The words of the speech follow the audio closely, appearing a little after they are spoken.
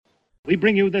We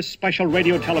bring you this special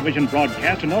radio television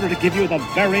broadcast in order to give you the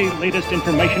very latest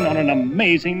information on an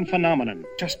amazing phenomenon.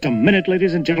 Just a minute,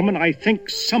 ladies and gentlemen. I think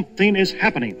something is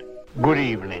happening. Good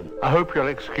evening. I hope you'll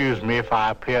excuse me if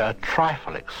I appear a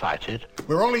trifle excited.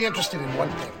 We're only interested in one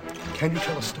thing. Can you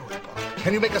tell a story, Bob?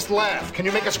 Can you make us laugh? Can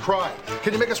you make us cry?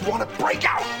 Can you make us want to break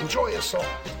out? Enjoy yourself.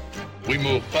 We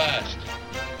move fast.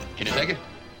 Can you take it?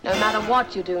 No matter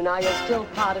what you do now, you're still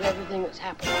part of everything that's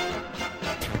happening.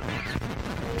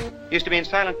 Used to be in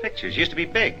silent pictures, used to be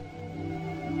big.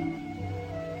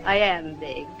 I am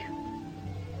big.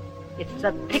 It's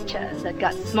the pictures that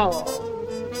got small.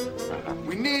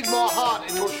 We need more heart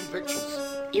in motion pictures.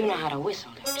 You know how to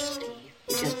whistle, don't you, Steve?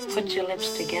 You just put your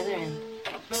lips together and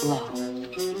blow.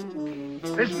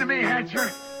 Listen to me,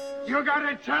 Hatcher. You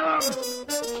gotta tell him.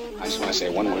 I just want to say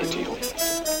one word to you.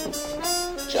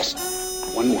 Just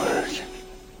one word.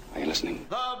 Are you listening?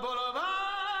 The boulevard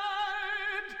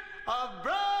of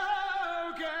broken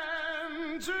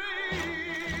dreams.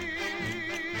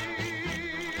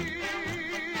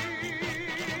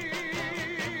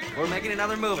 We're making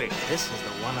another movie. This is the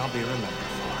one I'll be remembered for.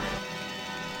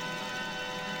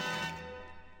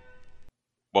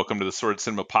 Welcome to the Sword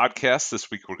Cinema Podcast. This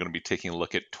week we're going to be taking a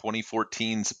look at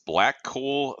 2014's Black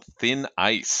Coal Thin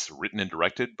Ice, written and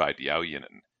directed by Diao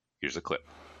Yinan. Here's a clip.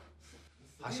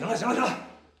 行了，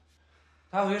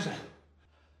大回事？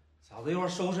嫂子一会儿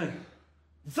收拾你。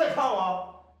你再看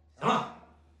我。行了，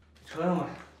车上吧。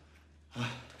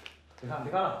别看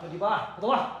了，就几个，快走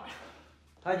吧。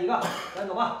还有几个，赶紧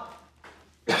走吧。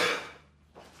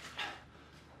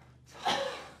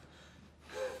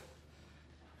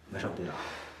没事，队长。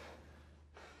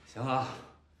行啊，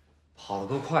跑得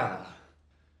够快的了，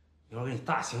一会儿给你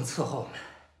大刑伺候。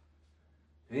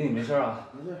云，你没事啊？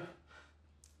没事。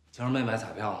今儿没买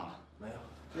彩票啊？没有，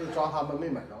就抓他们没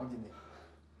买着今天。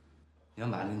你要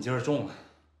买了，你今儿中了。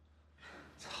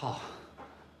操！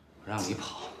我让你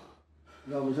跑。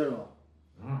你要没事吧？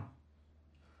嗯。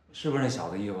是不是那小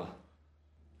子衣服？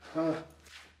看看。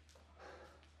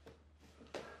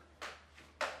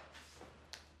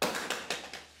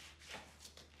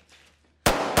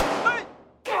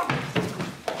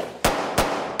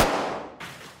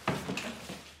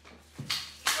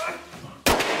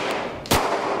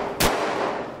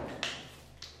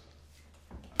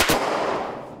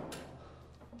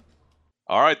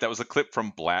All right, that was a clip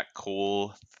from Black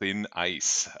Coal Thin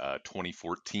Ice,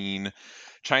 2014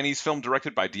 Chinese film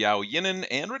directed by Diao Yinan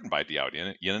and written by Diao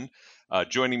Yinan.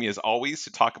 Joining me as always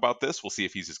to talk about this, we'll see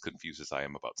if he's as confused as I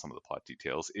am about some of the plot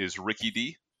details, is Ricky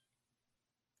D.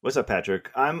 What's up, Patrick?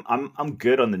 I'm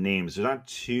good on the names. There's not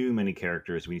too many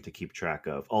characters we need to keep track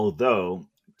of, although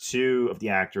two of the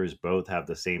actors both have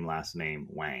the same last name,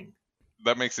 Wang.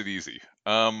 That makes it easy.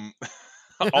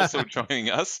 Also joining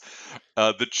us,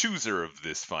 the chooser of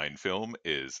this fine film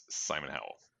is Simon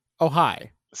Howell. Oh,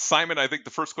 hi. Simon, I think the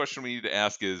first question we need to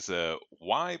ask is,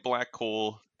 why Black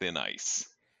Coal Thin Ice?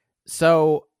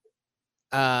 So,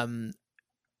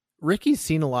 Ricky's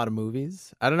seen a lot of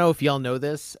movies. I don't know if y'all know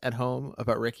this at home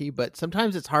about Ricky, but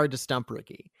sometimes it's hard to stump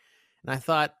Ricky. And I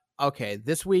thought, okay,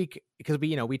 this week, because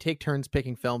we take turns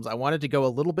picking films, I wanted to go a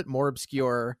little bit more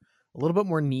obscure, a little bit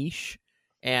more niche,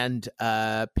 and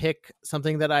pick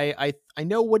something that I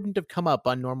know wouldn't have come up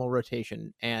on normal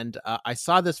rotation. And I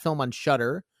saw this film on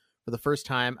Shudder for the first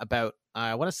time about,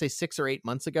 I want to say 6 or 8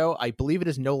 months ago. I believe it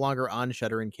is no longer on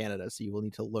Shudder in Canada, so you will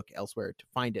need to look elsewhere to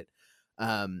find it.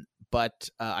 But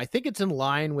I think it's in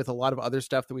line with a lot of other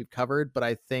stuff that we've covered, but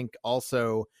I think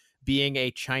also being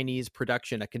a Chinese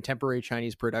production, a contemporary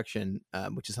Chinese production,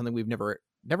 which is something we've never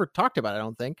talked about, I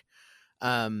don't think.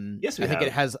 Yes, we I think have.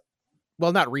 it has.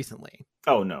 Well, not recently.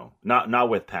 Oh, no. Not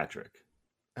with Patrick.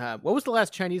 What was the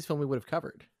last Chinese film we would have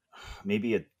covered?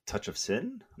 Maybe A Touch of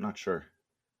Sin? I'm not sure.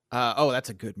 That's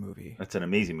a good movie. That's an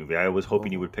amazing movie. I was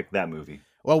hoping you would pick that movie.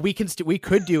 Well, we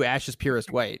could do Ash's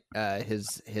Purest White,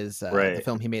 his right. the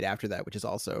film he made after that, which is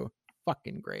also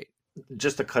fucking great.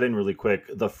 Just to cut in really quick,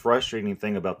 the frustrating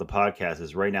thing about the podcast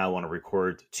is right now I want to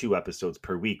record 2 episodes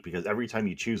per week because every time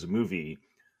you choose a movie,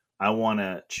 I want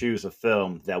to choose a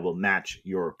film that will match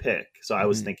your pick. So I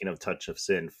was thinking of Touch of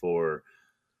Sin for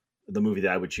the movie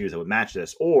that I would choose that would match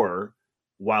this, or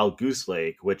Wild Goose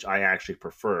Lake, which I actually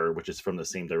prefer, which is from the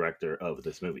same director of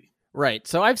this movie. Right.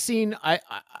 So I've seen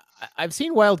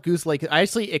Wild Goose Lake. I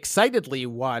actually excitedly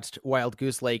watched Wild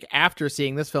Goose Lake after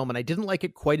seeing this film, and I didn't like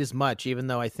it quite as much, even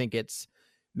though I think it's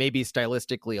maybe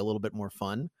stylistically a little bit more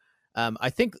fun. I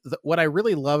think what I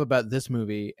really love about this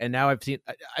movie, and now I've seen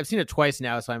it twice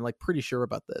now, so I'm like pretty sure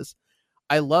about this.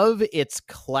 I love its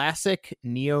classic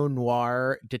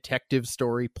neo-noir detective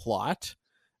story plot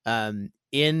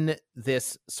in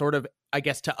this sort of I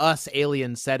guess to us,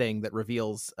 alien setting that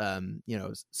reveals,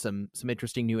 some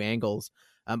interesting new angles.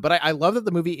 But I love that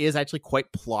the movie is actually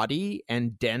quite plotty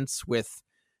and dense with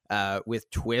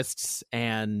twists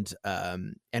and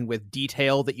with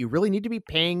detail that you really need to be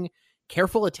paying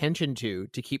careful attention to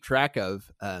keep track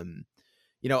of. A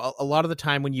lot of the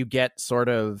time when you get sort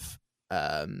of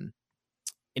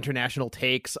international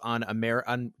takes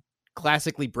on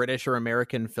classically British or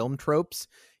American film tropes,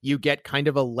 you get kind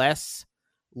of a less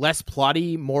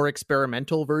plotty, more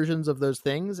experimental versions of those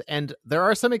things. And there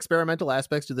are some experimental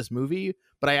aspects to this movie,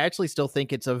 but I actually still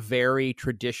think it's a very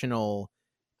traditional,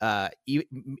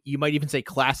 you might even say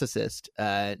classicist,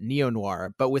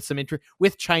 neo-noir, but with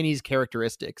with Chinese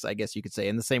characteristics, I guess you could say,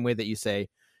 in the same way that you say,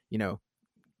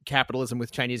 capitalism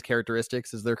with Chinese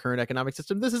characteristics is their current economic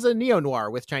system. This is a neo-noir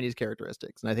with Chinese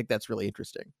characteristics. And I think that's really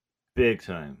interesting. Big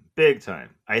time.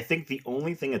 I think the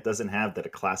only thing it doesn't have that a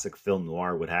classic film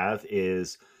noir would have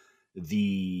is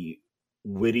the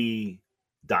witty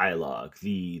dialogue,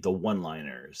 the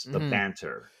one-liners, the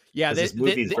banter. Yeah, this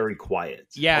movie is very quiet.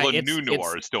 Yeah, although new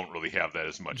noirs don't really have that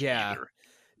as much either.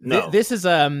 No, this is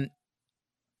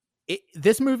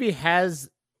this movie has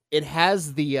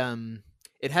the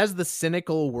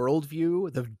cynical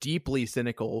worldview, the deeply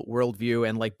cynical worldview,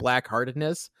 and like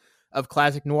black-heartedness of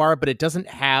classic noir, but it doesn't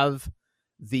have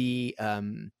the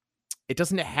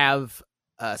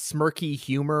smirky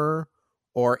humor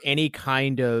or any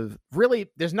kind of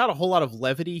there's not a whole lot of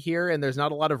levity here, and there's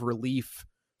not a lot of relief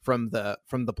from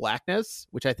the blackness,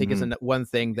 which I think is one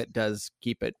thing that does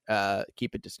keep it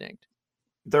distinct.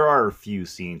 There are a few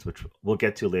scenes which we'll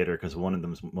get to later because one of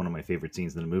them is one of my favorite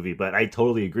scenes in the movie, but I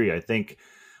totally agree. I think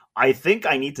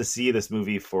I need to see this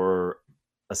movie for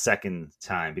a second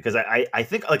time because I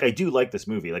think like I do like this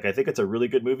movie. Like I think it's a really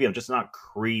good movie. I'm just not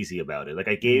crazy about it. Like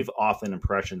I gave off an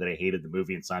impression that I hated the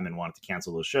movie and Simon wanted to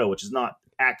cancel the show, which is not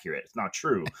accurate. It's not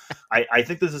true. I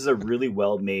think this is a really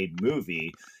well-made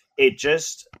movie. It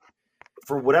just,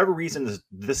 for whatever reason,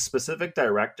 this specific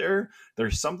director,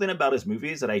 there's something about his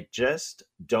movies that I just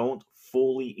don't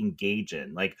fully engage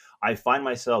in. Like I find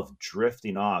myself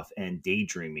drifting off and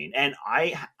daydreaming. And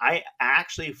I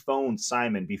actually phoned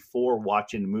Simon before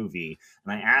watching the movie,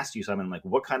 and I asked you, Simon, like,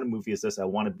 what kind of movie is this? I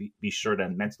want to be sure that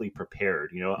I'm mentally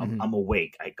prepared. I'm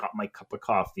awake. I got my cup of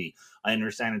coffee. I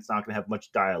understand it's not going to have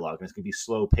much dialogue and it's going to be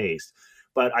slow paced.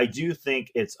 But I do think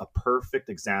it's a perfect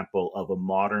example of a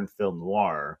modern film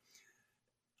noir.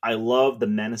 I love the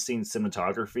menacing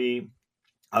cinematography.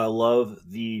 I love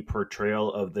the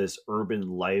portrayal of this urban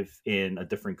life in a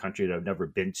different country that I've never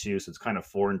been to. So it's kind of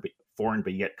foreign,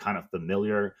 but yet kind of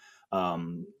familiar.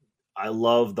 I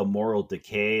love the moral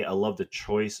decay. I love the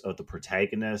choice of the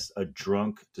protagonist, a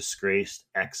drunk, disgraced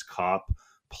ex-cop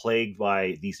plagued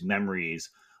by these memories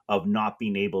of not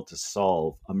being able to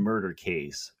solve a murder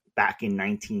case back in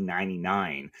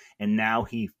 1999, and now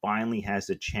he finally has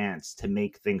a chance to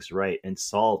make things right and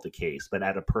solve the case, but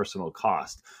at a personal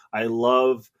cost. I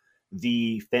love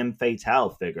the femme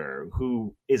fatale figure,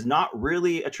 who is not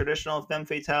really a traditional femme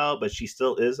fatale, but she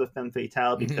still is a femme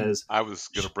fatale because I was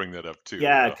going to bring that up too.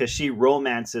 Yeah, because she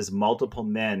romances multiple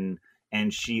men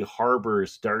and she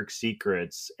harbors dark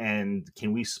secrets. And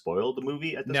can we spoil the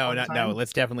movie at this point in time? No,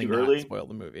 let's definitely not spoil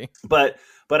the movie. But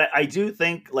I do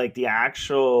think like the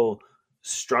actual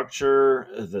structure,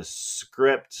 the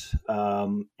script,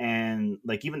 and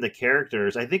like even the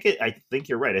characters, I think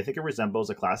you're right. I think it resembles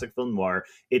a classic film noir.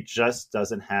 It just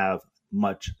doesn't have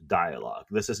much dialogue.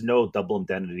 This is no Double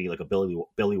Indemnity like a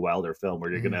Billy Wilder film where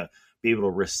you're gonna be able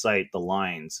to recite the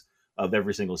lines of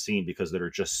every single scene because they're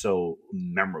just so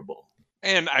memorable.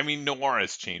 And I mean, noir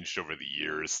has changed over the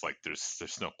years. Like,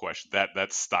 there's no question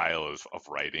that style of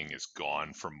writing is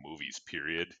gone from movies.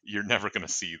 Period. You're never going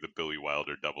to see the Billy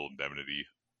Wilder Double Indemnity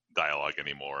dialogue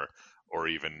anymore, or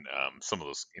even some of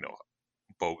those,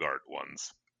 Bogart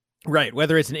ones. Right,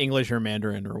 whether it's in English or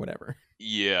Mandarin or whatever.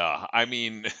 Yeah, I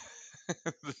mean,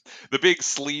 the Big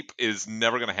Sleep is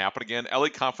never going to happen again. LA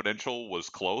Confidential was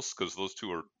close because those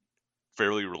two are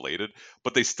fairly related,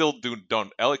 but they still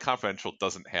don't. LA Confidential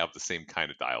doesn't have the same kind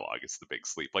of dialogue. It's The Big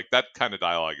Sleep. Like that kind of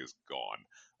dialogue is gone.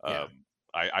 Yeah.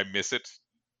 I miss it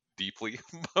deeply,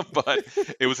 but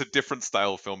it was a different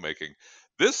style of filmmaking.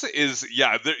 This is,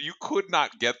 you could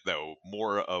not get though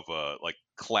more of a like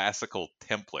classical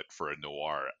template for a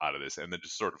noir out of this, and then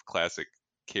just sort of classic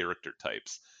character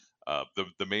types.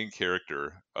 The main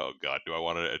character. Oh God, do I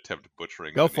want to attempt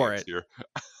butchering? Go for it. Here?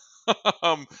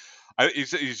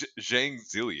 He's Zhang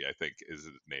Zili, I think is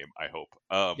his name. I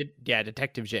hope. Yeah,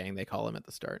 Detective Zhang, they call him at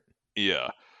the start. Yeah,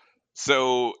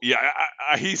 So yeah,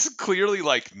 he's clearly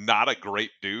like not a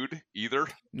great dude either.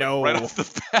 No, right off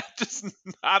the bat, just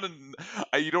not.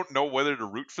 You don't know whether to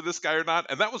root for this guy or not.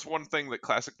 And that was one thing that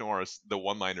classic noir, the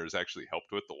one-liners actually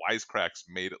helped with. The wisecracks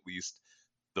made at least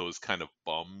those kind of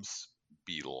bums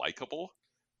be likable.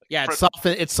 Yeah,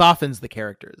 it softens the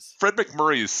characters. Fred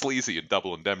McMurray is sleazy in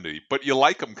Double Indemnity, but you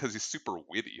like him because he's super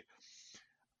witty.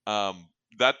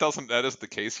 That isn't the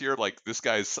case here. Like, this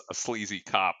guy's a sleazy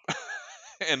cop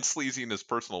and sleazy in his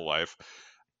personal life.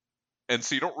 And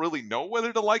so you don't really know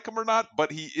whether to like him or not,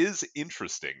 but he is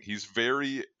interesting. He's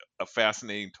very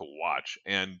fascinating to watch,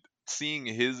 and seeing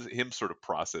him sort of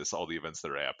process all the events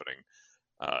that are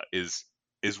happening is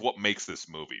what makes this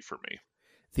movie for me.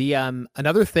 The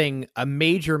another thing, a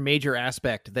major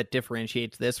aspect that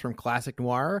differentiates this from classic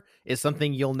noir is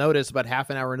something you'll notice about half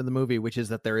an hour into the movie, which is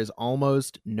that there is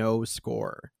almost no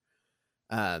score.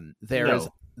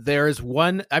 There's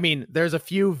one, I mean, there's a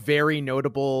few very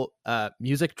notable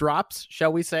music drops,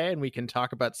 shall we say, and we can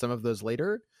talk about some of those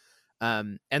later.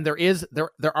 And there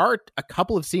are a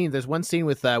couple of scenes. There's one scene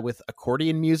with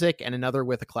accordion music and another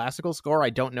with a classical score. I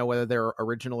don't know whether they're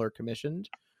original or commissioned.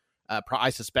 I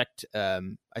suspect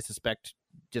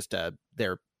just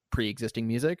their pre-existing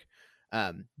music.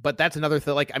 But that's another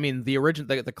thing. Like, I mean,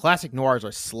 the classic noirs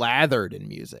are slathered in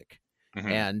music. Mm-hmm.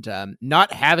 And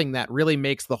not having that really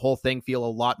makes the whole thing feel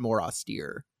a lot more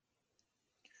austere.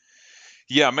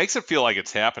 Yeah, it makes it feel like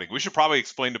it's happening. We should probably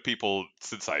explain to people,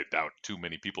 since I doubt too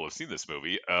many people have seen this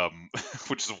movie,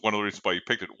 which is one of the reasons why you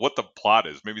picked it, what the plot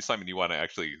is. Maybe, Simon, you want to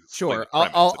actually sure.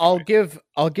 I'll give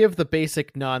the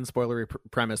basic non-spoilery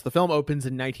premise. The film opens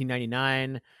in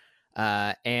 1999.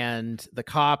 And the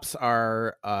cops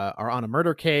are on a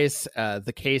murder case.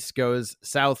 The case goes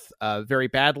south very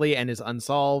badly and is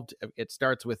unsolved. It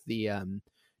starts with the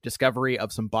discovery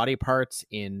of some body parts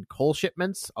in coal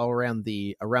shipments all around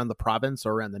the province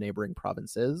or around the neighboring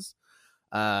provinces.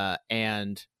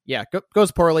 And yeah,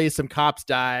 goes poorly. Some cops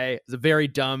die. It's a very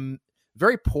dumb,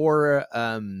 very poor.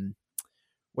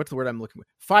 What's the word I'm looking for?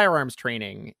 Firearms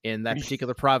training in that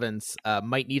particular province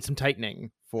might need some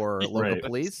tightening for local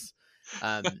police.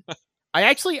 I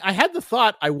had the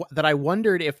thought that I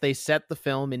wondered if they set the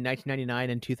film in 1999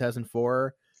 and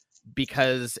 2004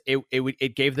 because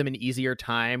it gave them an easier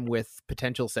time with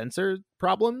potential censor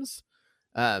problems.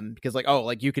 Because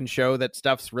you can show that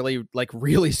stuff's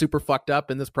really super fucked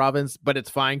up in this province, but it's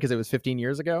fine because it was 15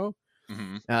 years ago.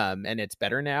 Mm-hmm. And it's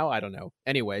better now. I don't know.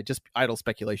 Anyway, just idle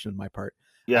speculation on my part.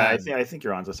 Yeah, I think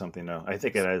you're onto something though. I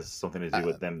think it has something to do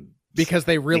with them because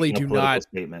they really do not.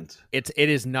 Statement. It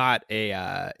is not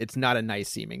it's not a nice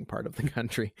seeming part of the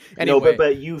country. Anyway, no,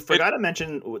 but you forgot to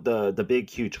mention the big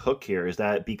huge hook here is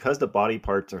that because the body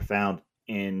parts are found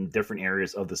in different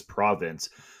areas of this province,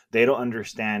 they don't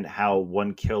understand how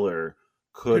one killer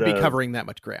could be covering that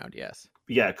much ground. Yes.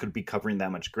 Yeah, it could be covering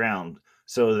that much ground.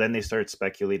 So then they start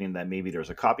speculating that maybe there's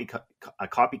a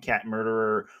copycat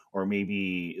murderer, or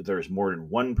maybe there's more than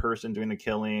one person doing the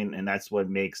killing, and that's what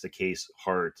makes the case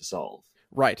hard to solve.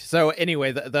 Right. So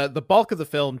anyway, the bulk of the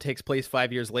film takes place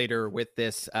 5 years later with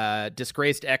this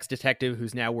disgraced ex-detective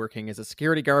who's now working as a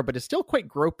security guard, but is still quite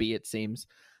gropey, it seems.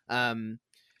 And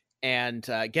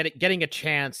getting a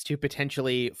chance to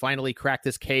potentially finally crack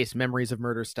this case, Memories of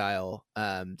Murder style,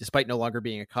 despite no longer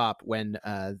being a cop, when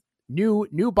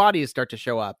new bodies start to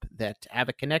show up that have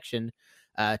a connection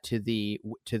to the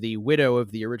widow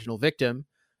of the original victim,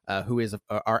 who is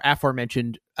our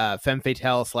aforementioned femme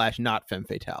fatale / not femme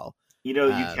fatale. You know,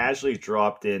 you casually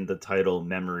dropped in the title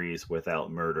 "Memories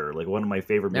Without Murder," like one of my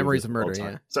favorite Memories movies of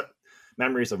Murder. Yeah. So,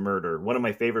 Memories of Murder, one of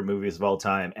my favorite movies of all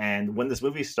time. And when this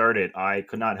movie started, I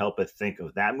could not help but think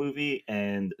of that movie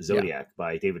and Zodiac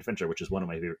by David Fincher, which is one of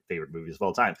my favorite movies of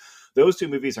all time. Those two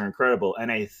movies are incredible.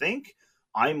 And I think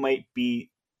I might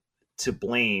be to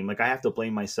blame. Like, I have to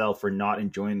blame myself for not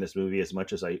enjoying this movie as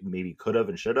much as I maybe could have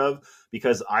and should have,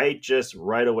 because I just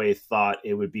right away thought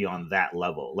it would be on that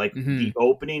level. Like, the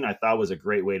opening I thought was a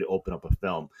great way to open up a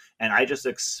film. And I just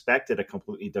expected a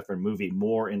completely different movie,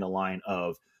 more in the line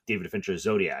of David Fincher's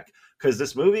Zodiac, because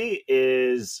this movie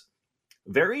is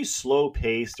very slow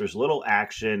paced. There's little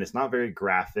action. It's not very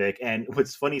graphic. And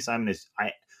what's funny, Simon, is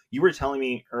you were telling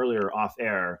me earlier off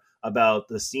air about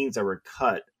the scenes that were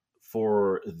cut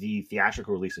for the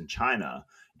theatrical release in China.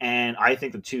 And I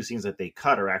think the two scenes that they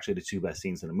cut are actually the two best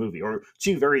scenes in the movie, or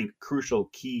two very crucial,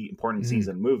 key, important scenes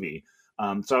in the movie.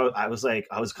 So I was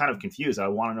kind of confused. I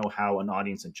want to know how an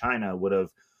audience in China would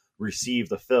have received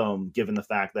the film, given the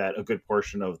fact that a good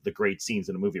portion of the great scenes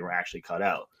in the movie were actually cut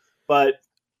out. But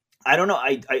I don't know.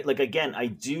 I like, again, I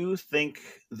do think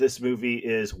this movie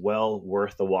is well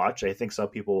worth the watch. I think some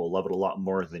people will love it a lot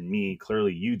more than me.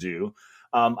 Clearly, you do.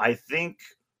 I think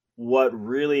what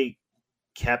really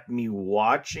kept me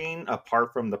watching,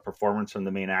 apart from the performance from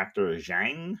the main actor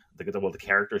Zhang, the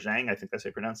character Zhang, I think that's how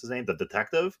you pronounce his name, the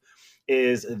detective,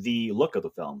 is the look of the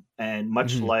film. And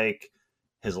much like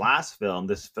his last film,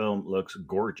 this film looks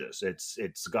gorgeous.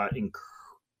 It's got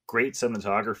great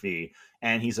cinematography,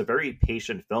 and he's a very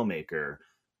patient filmmaker.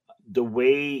 The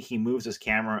way he moves his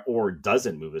camera or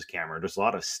doesn't move his camera, there's a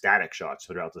lot of static shots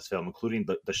throughout this film, including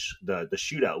the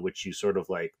shootout, which you sort of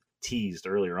like teased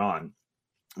earlier on.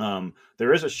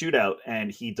 There is a shootout,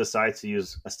 and he decides to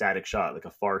use a static shot, like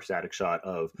a far static shot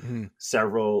of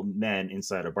several men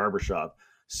inside a barbershop.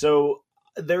 So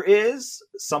there is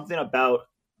something about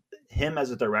him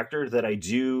as a director that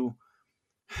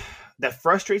that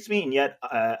frustrates me, and yet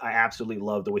I absolutely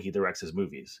love the way he directs his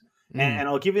movies. And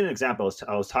I'll give you an example.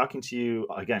 I was talking to you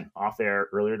again off air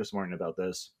earlier this morning about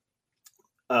this.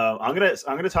 I'm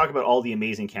gonna talk about all the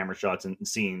amazing camera shots and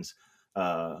scenes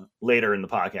later in the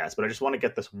podcast, but I just want to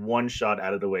get this one shot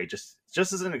out of the way, just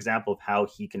as an example of how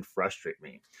he can frustrate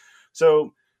me.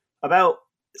 So about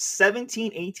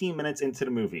 18 minutes into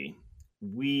the movie,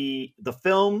 the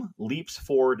film leaps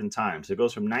forward in time. So it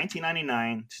goes from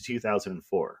 1999 to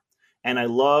 2004. And I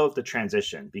love the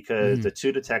transition because the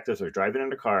two detectives are driving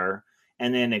in a car,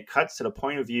 and then it cuts to the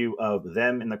point of view of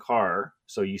them in the car.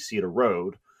 So you see the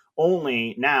road,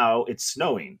 only now it's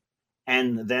snowing.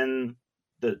 And then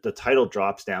the title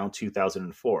drops down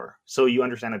 2004. So you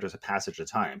understand that there's a passage of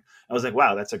time. I was like,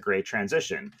 wow, that's a great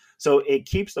transition. So it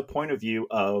keeps the point of view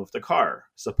of the car,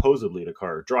 supposedly the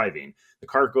car driving. The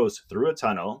car goes through a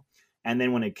tunnel. And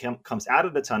then when it comes out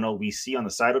of the tunnel, we see on the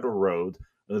side of the road,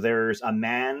 there's a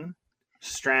man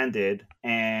stranded,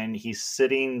 and he's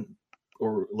sitting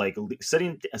on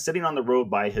the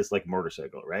road by his like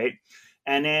motorcycle, right?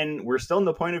 And then we're still in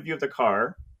the point of view of the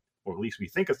car, or at least we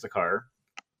think it's the car,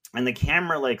 and the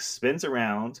camera like spins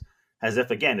around as if,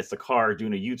 again, it's the car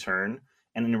doing a U-turn,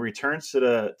 and then it returns to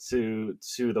the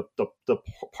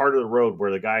part of the road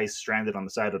where the guy's stranded on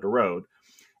the side of the road.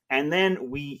 And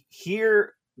then we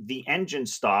hear the engine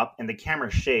stop, and the camera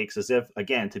shakes as if,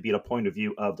 again, to be the point of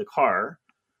view of the car.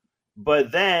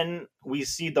 But then we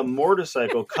see the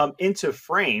motorcycle come into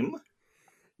frame.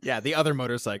 Yeah, the other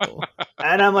motorcycle.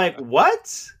 And I'm like,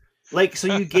 what? Like,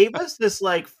 so you gave us this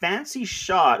like fancy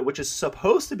shot, which is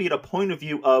supposed to be the point of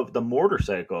view of the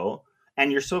motorcycle,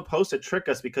 and you're supposed to trick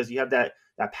us because you have that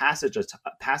passage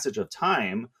of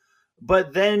time.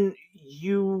 But then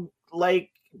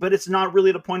but it's not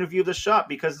really the point of view of the shot,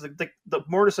 because the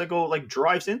motorcycle like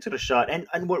drives into the shot.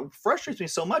 And what frustrates me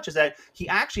so much is that he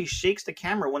actually shakes the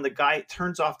camera when the guy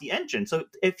turns off the engine. So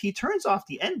if he turns off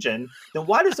the engine, then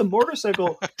why does the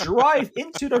motorcycle drive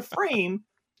into the frame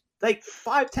like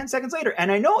 5-10 seconds later?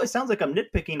 And I know it sounds like I'm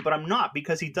nitpicking, but I'm not,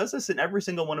 because he does this in every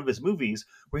single one of his movies,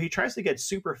 where he tries to get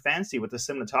super fancy with the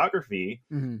cinematography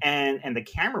and the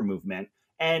camera movement.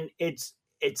 And it's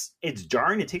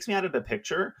jarring. It takes me out of the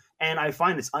picture, and I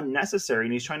find it's unnecessary,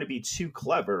 and he's trying to be too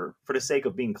clever for the sake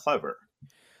of being clever.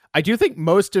 I do think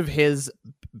most of his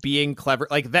being clever,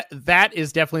 like that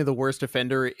is definitely the worst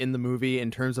offender in the movie in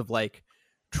terms of like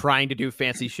trying to do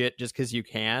fancy shit just because you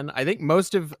can. I think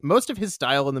most of his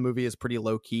style in the movie is pretty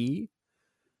low key.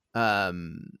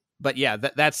 But yeah,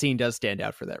 that scene does stand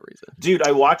out for that reason. Dude,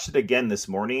 I watched it again this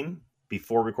morning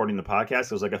before recording the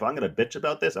podcast. I was like, if I'm going to bitch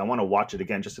about this, I want to watch it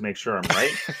again just to make sure I'm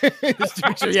right. Just to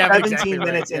make sure you 17 have exactly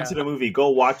minutes right. into the movie, go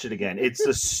watch it again. It's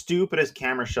the stupidest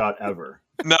camera shot ever.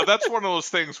 Now, that's one of those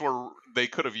things where they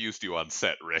could have used you on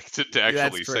set, Rick, to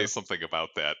actually say something about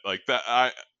that. Like that,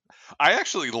 I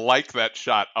actually like that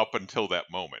shot up until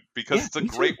that moment, because it's a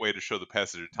great way to show the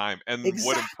passage of time. And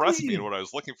what impressed me and what I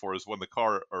was looking for is when the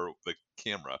car or the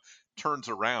camera turns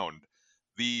around,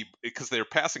 because they're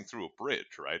passing through a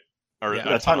bridge, right? Or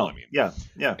a tunnel, I mean. Yeah.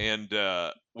 And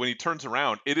when he turns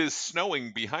around, it is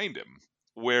snowing behind him,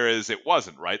 whereas it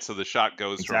wasn't, right? So the shot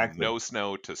goes from no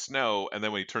snow to snow, and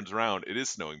then when he turns around, it is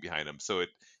snowing behind him. So it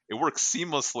works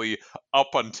seamlessly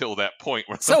up until that point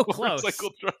where so the close.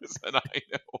 motorcycle drives, and I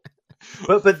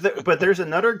know. But there's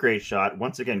another great shot,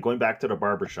 once again, going back to the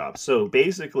barbershop. So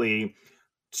basically,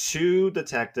 two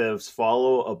detectives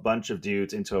follow a bunch of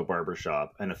dudes into a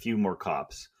barbershop and a few more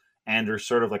cops, and there's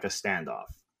sort of like a standoff.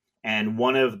 And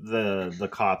one of the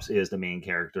cops is the main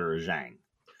character, Zhang.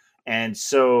 And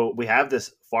so we have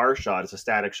this far shot, it's a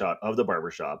static shot of the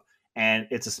barbershop, and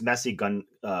it's this messy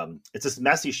it's this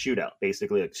messy shootout,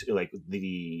 basically. Like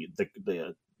the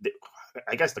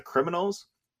I guess the criminals,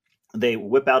 they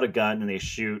whip out a gun and they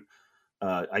shoot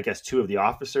I guess, two of the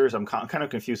officers. I'm kind of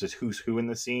confused as who's who in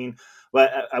the scene.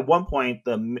 But at one point,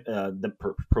 the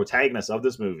protagonist of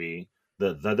this movie,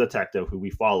 the detective who we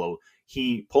follow,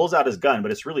 he pulls out his gun,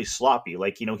 but it's really sloppy.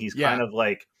 Like, he's kind of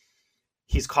like,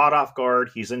 he's caught off guard,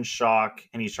 he's in shock,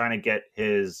 and he's trying to get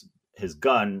his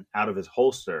gun out of his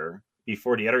holster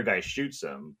before the other guy shoots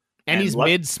him. And he's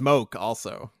mid-smoke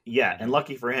also. Yeah, and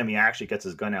lucky for him, he actually gets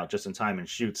his gun out just in time and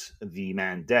shoots the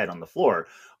man dead on the floor.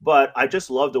 But I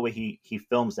just love the way he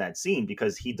films that scene,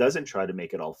 because he doesn't try to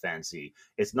make it all fancy.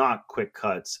 It's not quick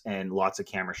cuts and lots of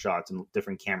camera shots and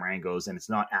different camera angles, and it's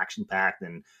not action-packed,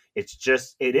 and it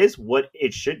is what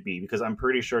it should be, because I'm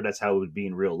pretty sure that's how it would be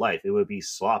in real life. It would be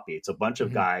sloppy. It's a bunch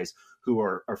of guys who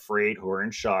are afraid, who are in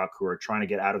shock, who are trying to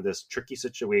get out of this tricky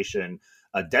situation,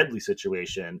 a deadly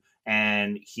situation,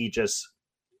 and he just,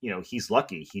 he's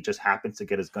lucky. He just happens to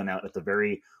get his gun out at the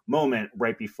very moment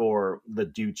right before the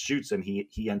dude shoots him.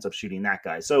 He ends up shooting that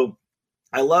guy. So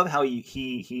I love how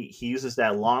he uses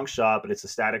that long shot, but it's a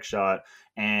static shot,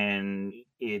 and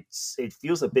it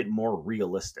feels a bit more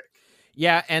realistic.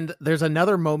 Yeah, and there's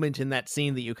another moment in that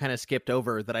scene that you kind of skipped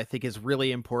over that I think is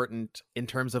really important in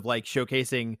terms of like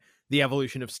showcasing the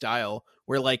evolution of style,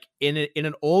 where like in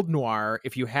an old noir,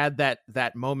 if you had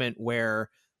that moment where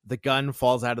the gun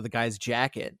falls out of the guy's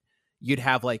jacket, you'd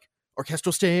have like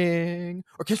orchestral sting,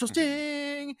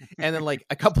 and then like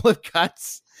a couple of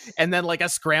cuts, and then like a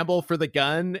scramble for the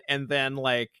gun, and then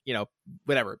like,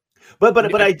 whatever.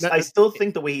 But I still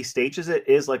think the way he stages it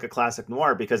is like a classic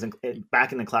noir, because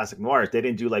back in the classic noirs, they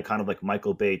didn't do like kind of like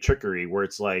Michael Bay trickery where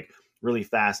it's like really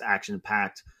fast, action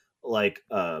packed, like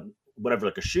whatever,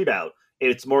 like a shootout.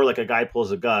 It's more like a guy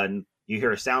pulls a gun, you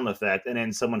hear a sound effect, and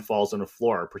then someone falls on the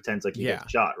floor, pretends like he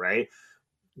gets shot, right?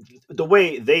 The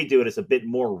way they do it is a bit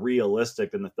more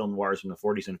realistic than the film noirs from the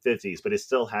 40s and 50s, but it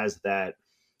still has that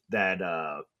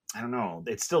I don't know,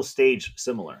 it's still staged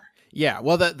similar. Yeah,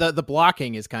 well, the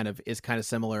blocking is kind of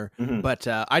similar, but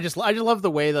I just love the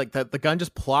way like the gun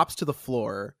just plops to the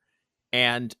floor,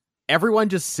 and everyone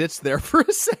just sits there for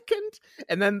a second,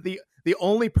 and then the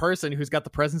only person who's got the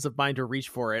presence of mind to reach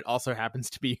for it also happens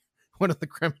to be one of the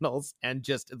criminals. And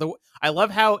I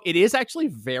love how it is actually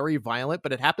very violent,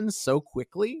 but it happens so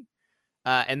quickly,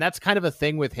 and that's kind of a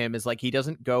thing with him, is like he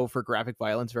doesn't go for graphic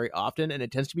violence very often, and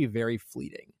it tends to be very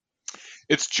fleeting.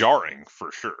 It's jarring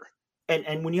for sure.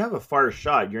 And when you have a fire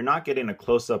shot, you're not getting a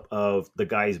close-up of the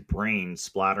guy's brain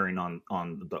splattering on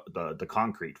the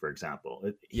concrete, for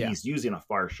example. He's using a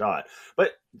fire shot.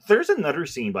 But there's another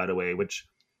scene, by the way, which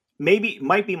might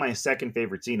be my second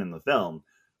favorite scene in the film.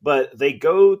 But they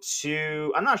go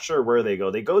to, I'm not sure where they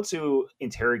go. They go to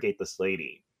interrogate this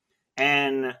lady.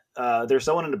 And there's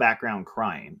someone in the background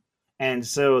crying. And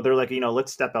so they're like,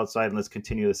 let's step outside and let's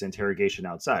continue this interrogation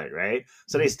outside, right?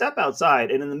 So they step outside,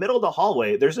 and in the middle of the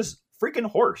hallway, there's this freaking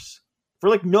horse for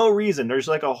like no reason. There's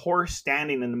like a horse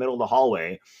standing in the middle of the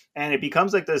hallway, and it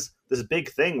becomes like this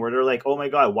big thing where they're like, oh my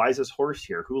God, why is this horse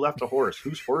here? Who left the horse?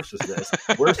 Whose horse is this?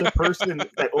 Where's the person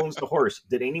that owns the horse?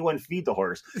 Did anyone feed the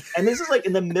horse? And this is like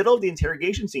in the middle of the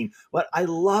interrogation scene. But I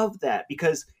love that,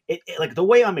 because it like the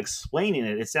way I'm explaining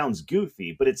it sounds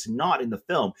goofy, but it's not in the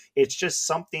film. It's just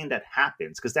something that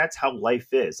happens, because that's how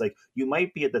life is. Like, you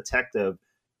might be a detective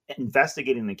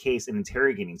investigating the case and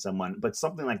interrogating someone, but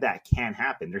something like that can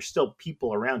happen. There's still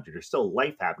people around you. There's still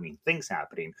life happening, things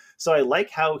happening. So I like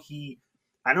how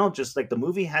just like the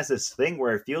movie has this thing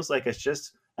where it feels like it's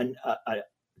just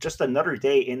just another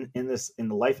day in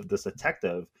the life of this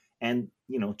detective, and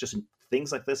just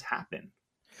things like this happen.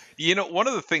 One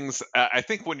of the things I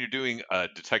think when you're doing a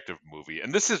detective movie,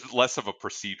 and this is less of a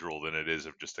procedural than it is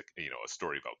of just a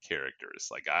story about characters.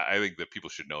 Like, I think that people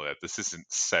should know that this isn't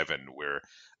Seven, where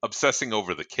obsessing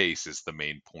over the case is the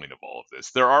main point of all of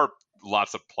this. There are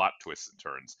lots of plot twists and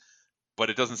turns, but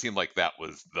it doesn't seem like that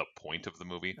was the point of the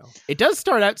movie. No. It does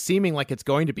start out seeming like it's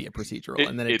going to be a procedural,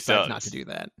 and then it decides not to do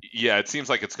that. Yeah, it seems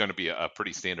like it's going to be a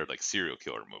pretty standard like serial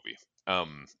killer movie.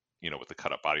 With the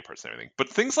cut up body parts and everything. But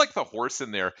things like the horse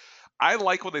in there, I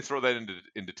like when they throw that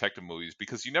in detective movies,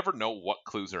 because you never know what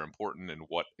clues are important and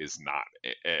what is not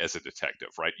as a detective,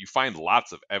 right? You find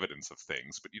lots of evidence of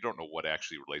things, but you don't know what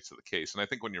actually relates to the case. And I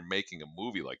think when you're making a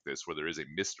movie like this, where there is a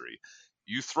mystery,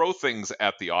 you throw things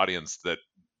at the audience that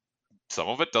some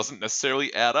of it doesn't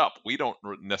necessarily add up. We don't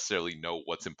necessarily know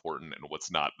what's important and what's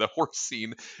not. The horse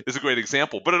scene is a great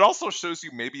example, but it also shows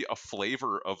you maybe a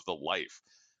flavor of the life,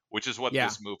 which is what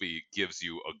this movie gives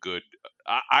you a good...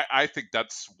 I think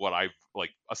that's what I've...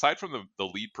 Like, aside from the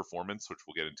lead performance, which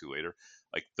we'll get into later,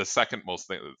 like, the second most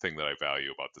thing that I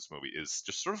value about this movie is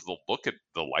just sort of the look at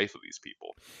the life of these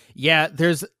people. Yeah,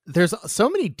 there's so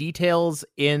many details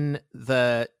in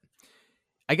the...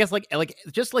 I guess like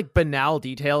just like banal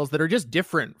details that are just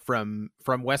different from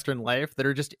Western life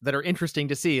that are interesting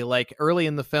to see. Like early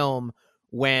in the film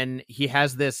when he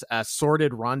has this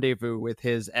sordid rendezvous with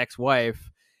his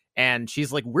ex-wife, and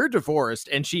she's like, "We're divorced,"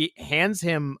 and she hands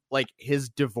him like his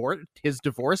divorce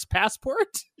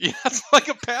passport. Yeah, it's like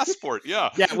a passport.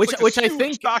 Yeah, yeah, which I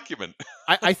think document.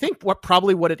 I think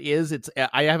what it is. It's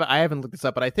I haven't looked this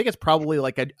up, but I think it's probably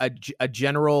like a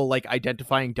general like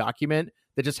identifying document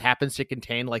that just happens to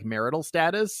contain like marital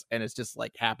status, and it's just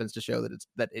like happens to show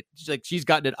that it's like she's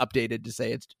gotten it updated to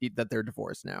say that they're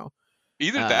divorced now.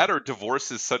 Either that or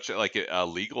divorce is such a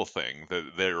legal thing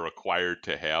that they're required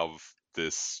to have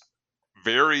this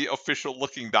very official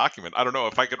looking document. I don't know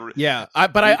if I could.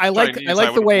 But I like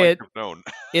the way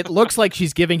it looks like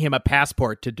she's giving him a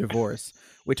passport to divorce,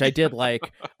 which I did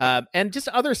like, and just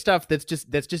other stuff that's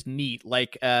just neat.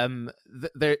 Like the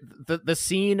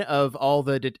scene of all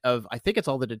I think it's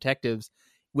all the detectives,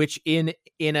 which in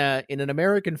an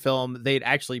American film they'd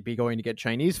actually be going to get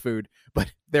Chinese food,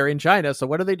 but they're in China. So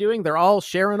what are they doing? They're all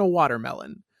sharing a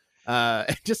watermelon.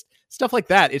 Just stuff like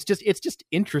that. It's just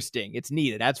interesting. It's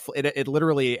neat. It adds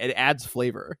it adds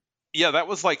flavor. Yeah, that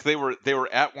was like they were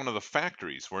at one of the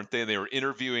factories, weren't they? And they were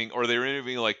interviewing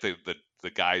like the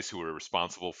guys who were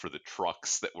responsible for the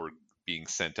trucks that were being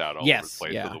sent out all over the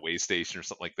place to the way station or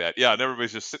something like that. Yeah, and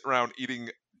everybody's just sitting around eating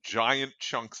giant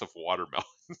chunks of watermelon.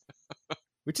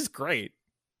 Which is great.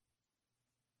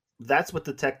 That's what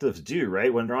detectives do,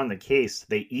 right? When they're on the case,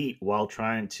 they eat while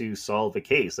trying to solve a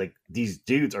case. Like, these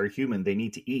dudes are human; they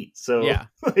need to eat. So, yeah,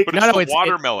 but it's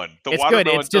watermelon. The watermelon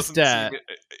good. It's just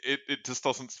it just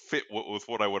doesn't fit with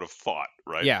what I would have thought,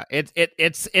 right? Yeah,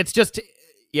 it's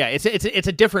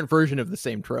a different version of the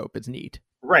same trope. It's neat,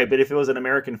 right? But if it was an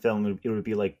American film, it would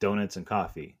be like donuts and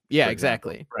coffee. Yeah,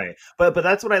 exactly. Right. But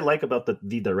that's what I like about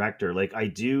the director. Like, I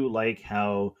do like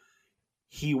how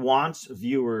he wants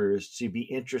viewers to be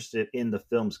interested in the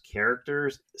film's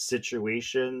characters,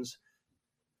 situations,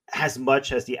 as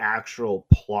much as the actual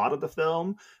plot of the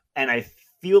film. And I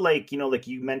feel like, like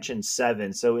you mentioned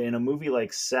Seven. So in a movie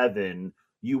like Seven,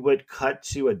 you would cut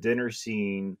to a dinner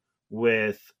scene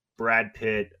with Brad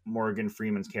Pitt, Morgan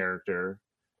Freeman's character,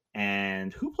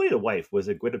 and who played a wife? Was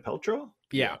it Gwyneth Paltrow?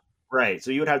 Yeah. Right.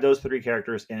 So you would have those three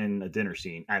characters in a dinner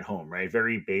scene at home, right?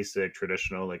 Very basic,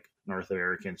 traditional, like North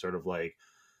American sort of like,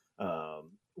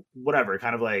 whatever,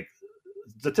 kind of like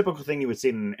the typical thing you would see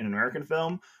in an American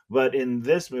film. But in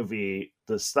this movie,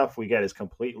 the stuff we get is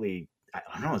completely, I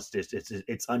don't know,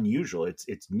 it's unusual.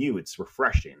 It's new. It's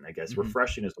refreshing, I guess. Mm-hmm.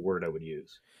 Refreshing is the word I would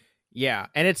use. Yeah,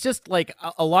 and it's just like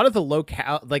a lot of the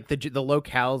locale, like the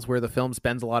locales where the film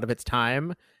spends a lot of its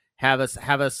time have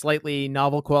a slightly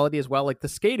novel quality as well, like the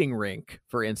skating rink,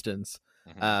 for instance.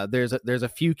 Mm-hmm. There's a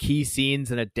few key scenes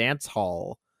in a dance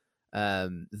hall.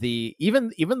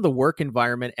 Even the work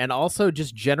environment, and also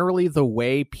just generally the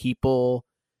way people,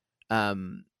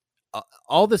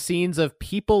 all the scenes of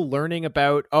people learning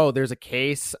about, oh, there's a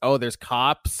case, oh, there's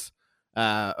cops,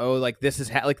 oh, like this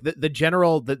is like the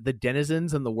general the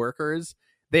denizens and the workers,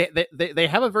 they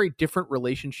have a very different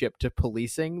relationship to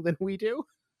policing than we do.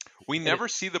 We never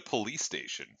see the police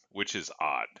station, which is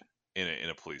odd in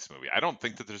a police movie. I don't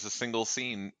think that there's a single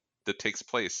scene that takes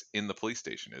place in the police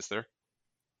station, is there?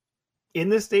 In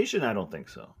this station, I don't think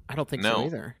so. I don't think so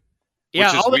either. Which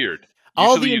is weird.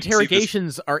 All the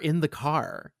interrogations are in the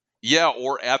car. Yeah,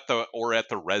 or at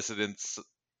the residence.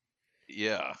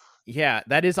 Yeah. Yeah,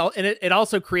 that is all, and it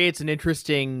also creates an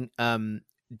interesting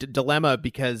dilemma,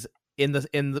 because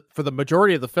for the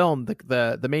majority of the film,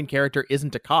 the main character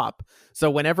isn't a cop.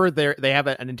 So whenever they have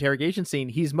an interrogation scene,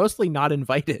 he's mostly not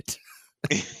invited.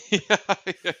 yeah,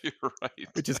 you're right.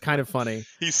 Which is kind of funny.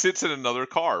 He sits in another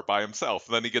car by himself,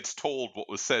 and then he gets told what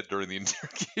was said during the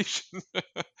interrogation.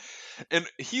 And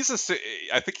I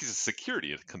think he's a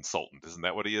security consultant, isn't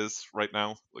that what he is right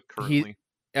now? Like currently,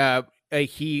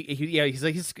 he's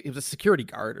a security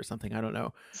guard or something. I don't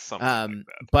know. Something like that.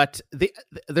 But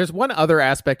there's one other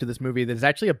aspect of this movie that is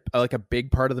actually a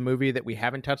big part of the movie that we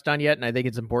haven't touched on yet, and I think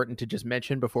it's important to just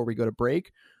mention before we go to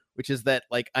break, which is that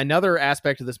like another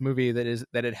aspect of this movie that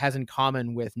it has in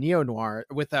common with neo-noir,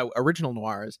 with original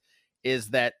noirs,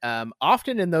 is that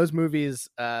often in those movies,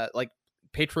 like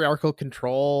patriarchal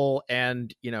control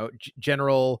and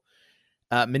general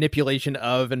manipulation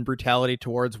of and brutality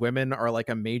towards women are like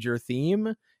a major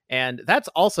theme, and that's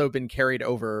also been carried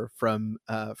over from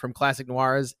classic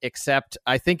noirs, except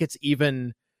I think it's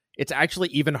actually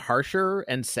even harsher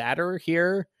and sadder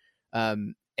here.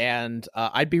 And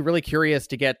I'd be really curious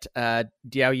to get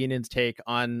Diao Yinin's take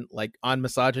on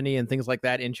misogyny and things like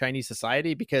that in Chinese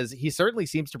society, because he certainly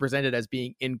seems to present it as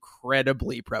being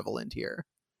incredibly prevalent here.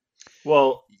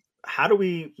 Well, how do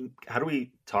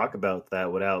we talk about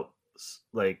that without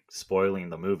like spoiling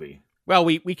the movie? Well,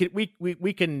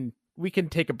 we can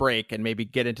take a break and maybe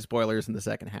get into spoilers in the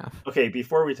second half. Okay,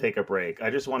 before we take a break, I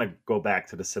just want to go back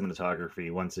to the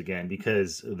cinematography once again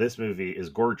because this movie is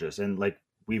gorgeous, and like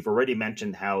we've already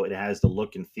mentioned how it has the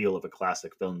look and feel of a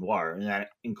classic film noir, and that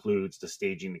includes the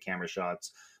staging, the camera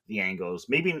shots, the angles,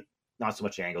 maybe not so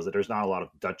much angles, that there's not a lot of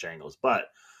Dutch angles, but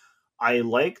I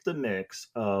like the mix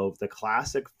of the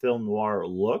classic film noir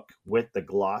look with the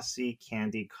glossy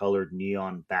candy colored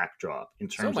neon backdrop in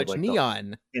terms so much of like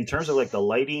neon. In terms of like the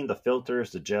lighting, the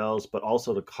filters, the gels, but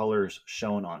also the colors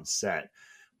shown on set.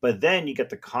 But then you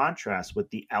get the contrast with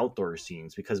the outdoor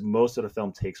scenes because most of the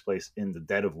film takes place in the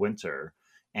dead of winter.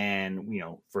 And,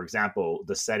 for example,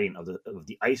 the setting of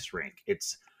the ice rink,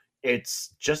 it's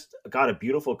just got a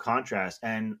beautiful contrast,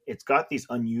 and it's got these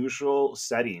unusual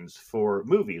settings for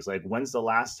movies. Like, when's the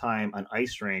last time an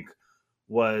ice rink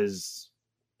was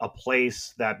a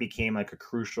place that became like a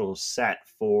crucial set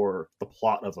for the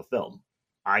plot of a film?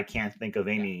 I can't think of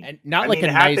any. And not like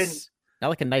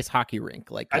a nice hockey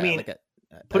rink. Like,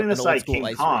 putting aside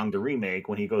King Kong, the remake,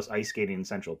 when he goes ice skating in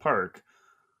Central Park,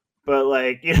 but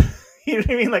like, you know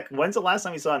what I mean? Like, when's the last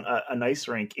time you saw an ice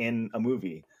rink in a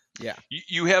movie? Yeah.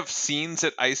 You have scenes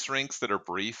at ice rinks that are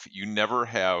brief. You never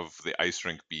have the ice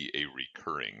rink be a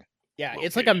recurring. Yeah, location.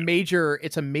 it's like a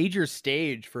major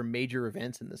stage for major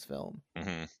events in this film.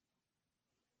 Mm-hmm.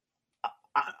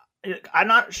 I'm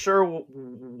not sure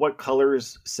what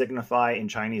colors signify in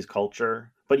Chinese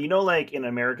culture, but like in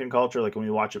American culture, like when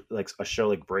we watch like a show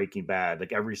like Breaking Bad,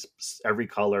 like every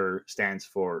color stands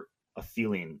for a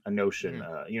feeling, a notion,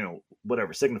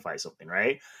 whatever, signifies something,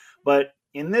 right? But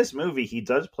in this movie, he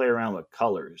does play around with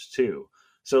colors too.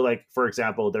 So like, for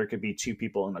example, there could be two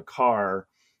people in a car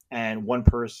and one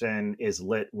person is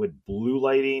lit with blue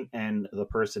lighting and the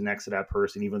person next to that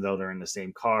person, even though they're in the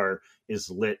same car, is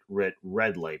lit with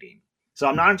red lighting. So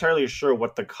I'm not entirely sure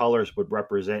what the colors would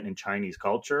represent in Chinese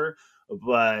culture,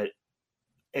 but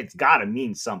it's got to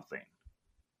mean something.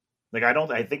 Like,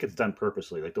 I think it's done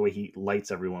purposely, like the way he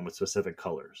lights everyone with specific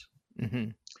colors.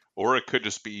 Mm-hmm. Or it could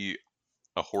just be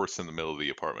a horse in the middle of the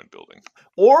apartment building.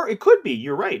 Or it could be,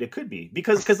 you're right, it could be.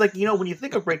 Because like, when you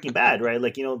think of Breaking Bad, right?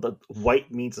 Like, the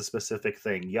white means a specific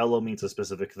thing. Yellow means a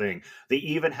specific thing. They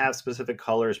even have specific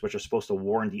colors which are supposed to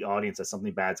warn the audience that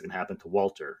something bad's going to happen to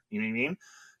Walter. You know what I mean?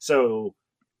 So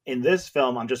in this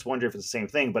film, I'm just wondering if it's the same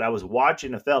thing. But I was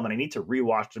watching the film and I need to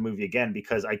rewatch the movie again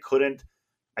because I couldn't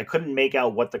make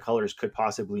out what the colors could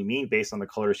possibly mean based on the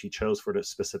colors he chose for the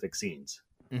specific scenes.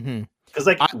 Mm-hmm. Because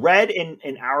like red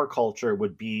in our culture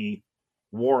would be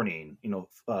warning,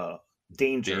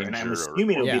 danger, and I'm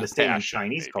assuming it would be the same in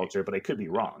Chinese culture, but I could be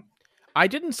wrong. I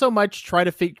didn't so much try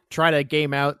to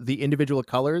game out the individual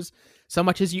colors so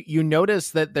much as you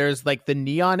notice that there's like the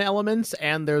neon elements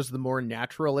and there's the more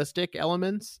naturalistic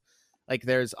elements. Like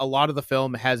there's a lot of the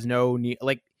film has no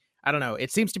I don't know.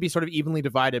 It seems to be sort of evenly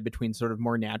divided between sort of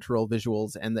more natural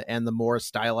visuals and the more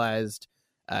stylized,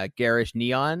 garish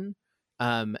neon.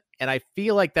 And I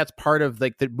feel like that's part of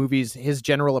like the movie's his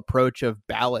general approach of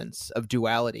balance, of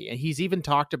duality. And he's even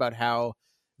talked about how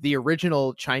the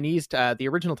original Chinese, the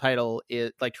original title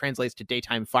is like translates to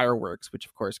daytime fireworks, which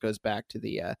of course goes back to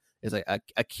the is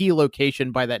a key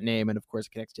location by that name, and of course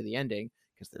connects to the ending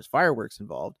because there's fireworks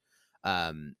involved.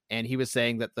 And he was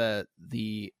saying that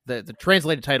the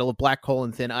translated title of Black Coal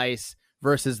and Thin Ice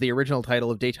versus the original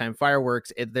title of Daytime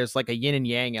Fireworks, there's like a yin and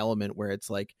yang element where it's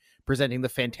like presenting the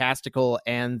fantastical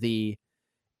and the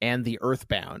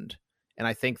earthbound. And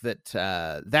I think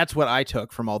that that's what I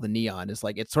took from all the neon is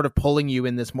like it's sort of pulling you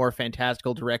in this more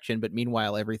fantastical direction, but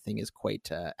meanwhile everything is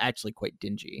actually quite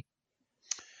dingy.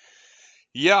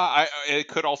 Yeah, it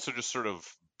could also just sort of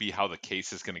be how the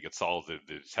case is going to get solved. The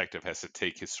detective has to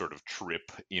take his sort of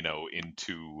trip,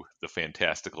 into the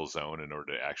fantastical zone in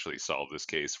order to actually solve this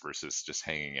case versus just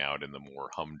hanging out in the more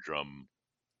humdrum,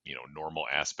 normal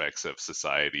aspects of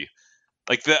society.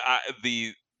 Like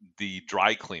the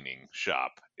dry cleaning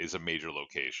shop is a major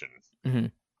location, mm-hmm.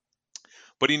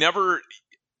 but he never,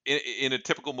 in a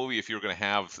typical movie, if you're going to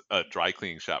have a dry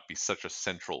cleaning shop be such a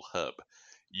central hub,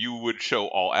 you would show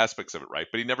all aspects of it, right?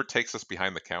 But he never takes us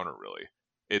behind the counter, really.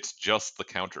 It's just the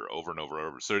counter over and over and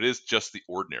over. So it is just the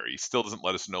ordinary. He still doesn't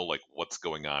let us know like what's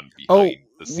going on behind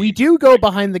the scenes. We do go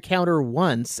behind the counter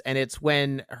once, and it's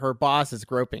when her boss is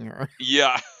groping her.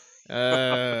 Yeah.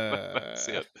 That's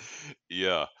it.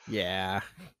 Yeah. Yeah.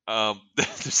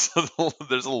 There's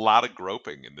a lot of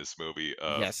groping in this movie.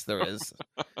 Yes, there is.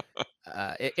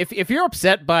 If you're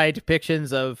upset by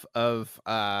depictions of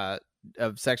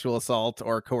sexual assault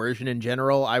or coercion in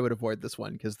general, I would avoid this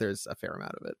one because there's a fair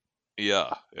amount of it.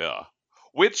 Yeah, yeah.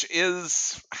 Which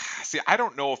is, see, I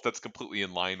don't know if that's completely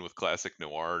in line with classic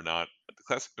noir or not.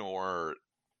 Classic noir,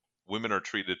 women are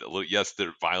treated a little. Yes,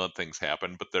 there violent things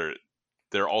happen, but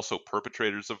they're also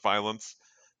perpetrators of violence.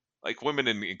 Like women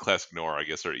in classic noir, I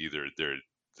guess, are either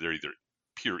they're either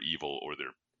pure evil or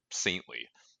they're saintly.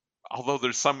 Although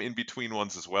there's some in between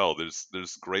ones as well.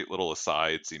 There's great little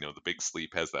asides. You know, The Big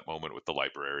Sleep has that moment with the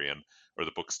librarian or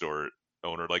the bookstore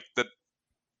owner. Like that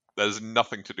has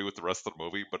nothing to do with the rest of the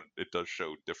movie, but it does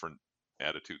show different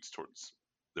attitudes towards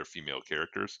their female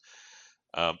characters.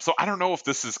 So I don't know if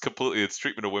this is completely, its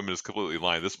treatment of women is completely in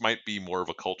line. This might be more of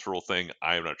a cultural thing.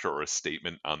 I'm not sure, or a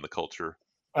statement on the culture.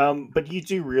 But you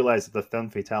do realize that the femme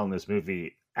fatale in this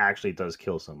movie actually does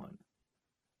kill someone,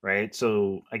 right?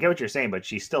 So I get what you're saying, but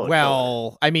she's still a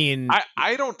killer. I mean,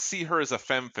 I don't see her as a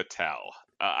femme fatale.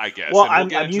 I guess. Well,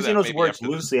 and I'm using those words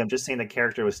loosely. I'm just saying the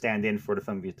character would stand in for the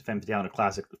femme fatale in a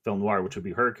classic film noir, which would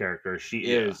be her character. She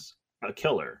is a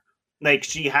killer. Like,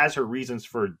 she has her reasons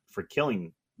for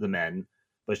killing the men,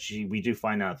 but we do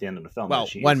find out at the end of the film that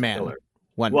she is a killer.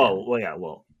 One man.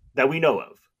 That we know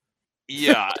of.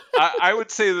 Yeah, I would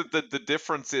say that the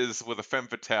difference is with a femme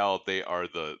fatale,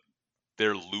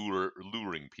 they're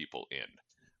luring people in,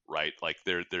 right? Like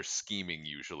they're scheming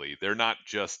usually. They're not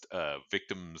just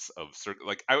victims of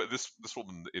this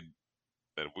woman.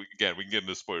 We can get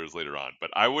into spoilers later on,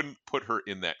 but I wouldn't put her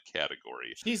in that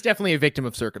category. She's definitely a victim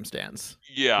of circumstance.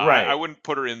 Yeah, right. I wouldn't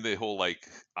put her in the whole like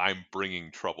I'm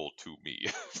bringing trouble to me.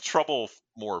 Trouble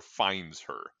more finds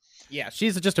her. Yeah,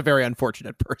 she's just a very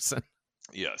unfortunate person.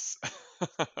 Yes.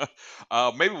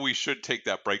 Maybe we should take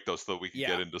that break though, so that we can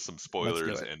get into some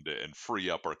spoilers and free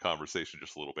up our conversation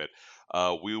just a little bit.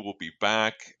 We will be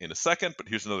back in a second, but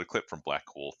here's another clip from Black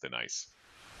Coal, Thin Ice.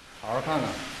 好好看看，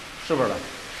是不是？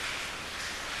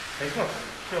没错，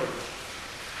就是。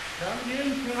咱们您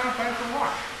听俺白说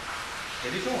话，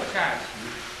也得跟我下一棋。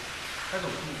还走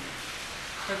路，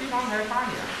在地方台8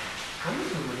年，从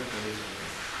此不是所谓所谓。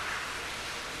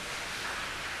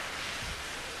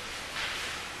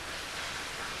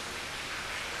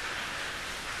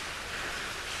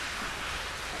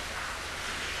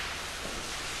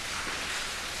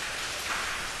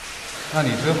 那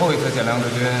你最后一次见梁志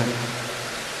军，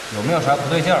有没有啥不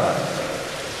对劲儿？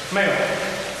没有，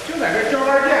就在这交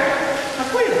二店，他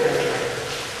跪着。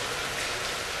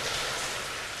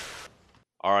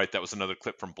 All right, that was another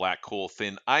clip from Black Coal,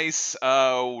 Thin Ice.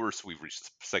 We've reached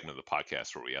the segment of the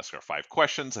podcast where we ask our 5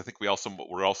 questions. I think we're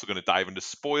also going to dive into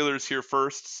spoilers here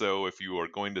first. So if you are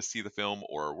going to see the film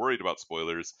or are worried about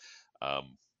spoilers,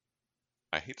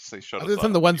 I hate to say shut us off. Other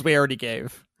than the ones we already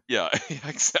gave. Yeah,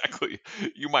 exactly.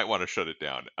 You might want to shut it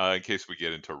down in case we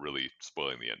get into really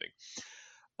spoiling the ending.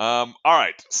 All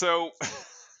right, so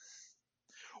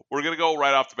we're going to go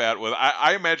right off the bat with,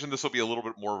 I imagine this will be a little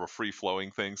bit more of a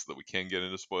free-flowing thing so that we can get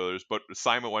into spoilers. But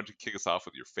Simon, why don't you kick us off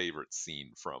with your favorite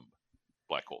scene from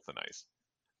Black Coal, Thin Ice?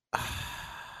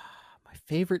 My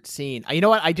favorite scene. You know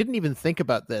what? I didn't even think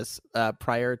about this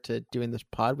prior to doing this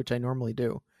pod, which I normally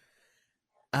do.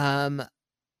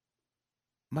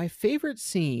 My favorite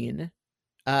scene,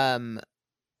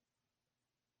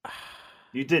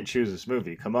 you did choose this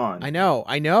movie. Come on. I know.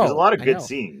 There's a lot of good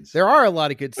scenes. There are a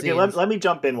lot of good scenes. Okay, let me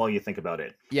jump in while you think about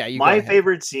it. Yeah, my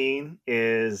favorite scene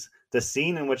is the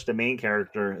scene in which the main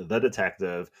character, the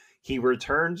detective, he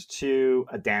returns to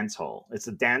a dance hall. It's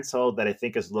a dance hall that I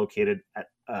think is located at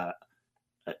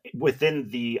within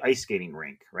the ice skating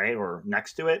rink, right, or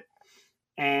next to it.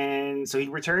 And so he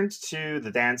returns to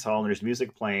the dance hall and there's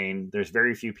music playing. There's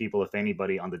very few people, if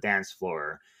anybody, on the dance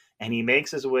floor. And he makes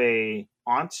his way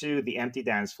onto the empty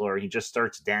dance floor. He just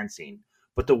starts dancing.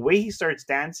 But the way he starts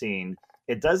dancing,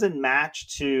 it doesn't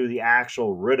match to the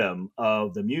actual rhythm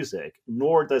of the music,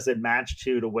 nor does it match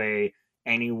to the way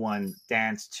anyone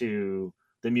danced to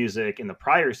the music in the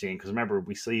prior scene. Because remember,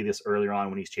 we see this earlier on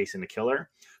when he's chasing the killer.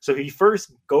 So he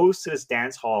first goes to this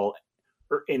dance hall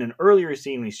in an earlier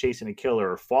scene when he's chasing a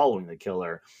killer or following the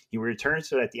killer. He returns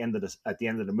to it at the end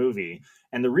of the movie.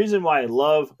 And the reason why I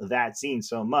love that scene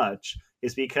so much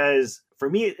is because for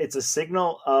me, it's a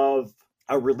signal of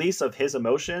a release of his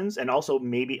emotions and also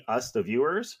maybe us, the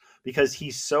viewers, because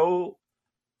he's so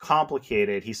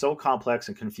complicated. He's so complex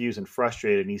and confused and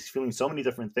frustrated. And he's feeling so many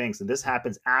different things. And this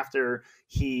happens after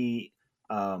he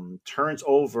turns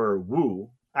over Wu.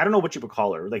 I don't know what you would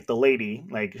call her, like the lady,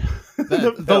 like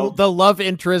the love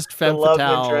interest, femme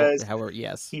fatale. However,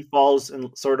 yes, he falls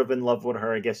sort of in love with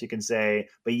her, I guess you can say,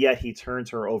 but yet he turns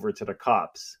her over to the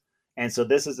cops, and so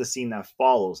this is the scene that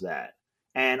follows that,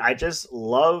 and I just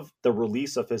love the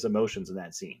release of his emotions in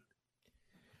that scene.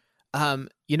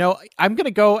 You know, I'm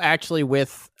gonna go actually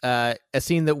with a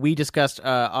scene that we discussed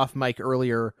off mic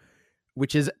earlier,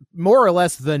 which is more or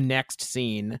less the next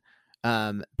scene,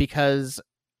 because,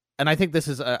 and I think this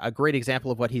is a great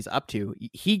example of what he's up to.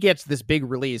 He gets this big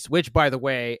release, which, by the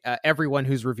way, everyone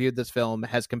who's reviewed this film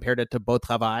has compared it to Beau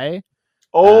Travail.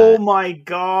 Oh my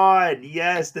God!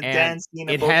 Yes, the dance scene.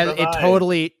 It has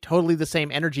totally the same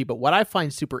energy. But what I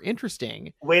find super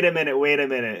interesting. Wait a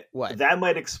minute. What? That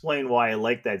might explain why I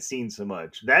like that scene so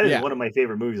much. That is one of my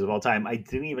favorite movies of all time. I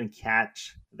didn't even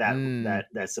catch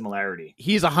that similarity.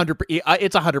 He's 100%.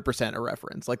 It's 100% a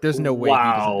reference. Like, there's no way he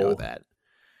doesn't know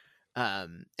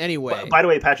that. Anyway. By the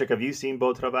way, Patrick, have you seen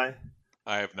Beau Travail?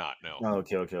 I have not. No. Oh,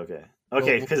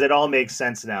 okay. Because it all makes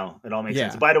sense now. It all makes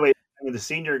sense. By the way, the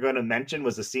scene you're going to mention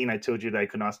was the scene I told you that I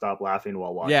could not stop laughing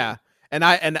while watching. Yeah, and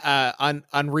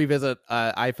on revisit,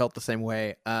 I felt the same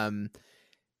way.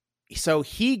 So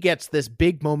he gets this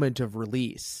big moment of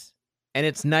release, and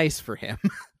it's nice for him,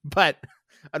 but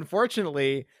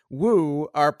unfortunately, Wu,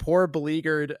 our poor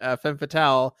beleaguered femme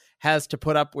fatale, has to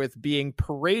put up with being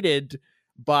paraded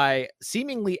by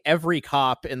seemingly every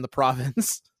cop in the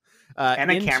province, and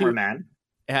a cameraman,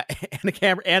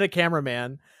 and a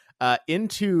cameraman.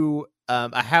 Into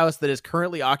a house that is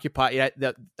currently occupied,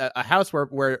 a house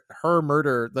where her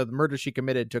murder, the murder she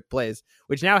committed, took place,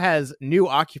 which now has new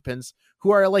occupants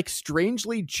who are like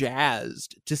strangely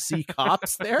jazzed to see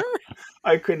cops there.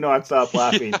 I could not stop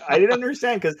laughing. I didn't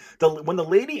understand because when the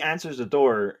lady answers the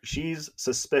door, she's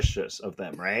suspicious of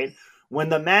them, right? When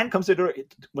the man comes to the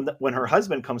door, when her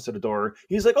husband comes to the door,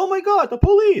 he's like, "Oh my God, the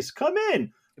police, come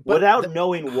in!" Without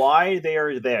knowing why they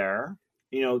are there.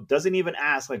 Doesn't even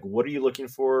ask, like, what are you looking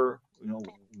for?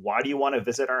 Why do you want to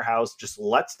visit our house? Just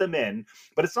lets them in.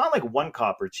 But it's not like one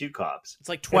cop or two cops. It's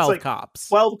like 12 cops.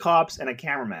 12 cops and a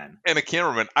cameraman.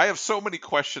 I have so many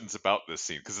questions about this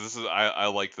scene because I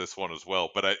like this one as well,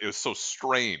 but it was so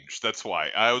strange. That's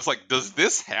why I was like, does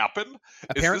this happen?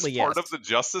 Apparently, is this part of the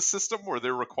justice system where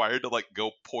they're required to like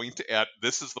go point at,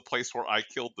 this is the place where I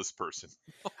killed this person?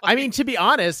 I mean, to be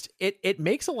honest, it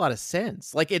makes a lot of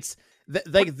sense. Like, it's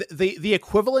the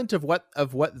equivalent of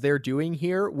what they're doing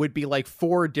here would be like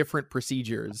 4 different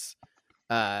procedures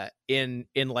in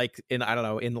I don't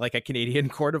know, in like a Canadian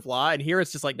court of law, and here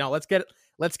it's just like, no, let's get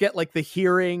like the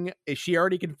hearing. She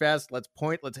already confessed, let's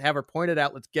have her pointed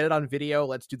out, let's get it on video,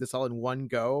 let's do this all in one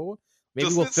go.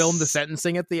 Maybe we'll film the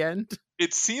sentencing at the end.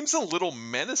 It seems a little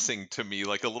menacing to me,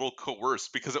 like a little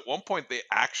coerced, because at one point they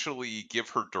actually give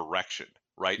her direction,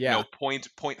 right? Yeah. Point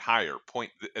higher,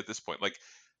 point at this point. Like,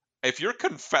 if you're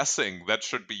confessing, that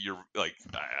should be your, like,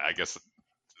 I guess,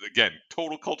 again,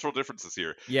 total cultural differences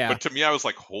here. Yeah. But to me, I was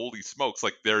like, holy smokes,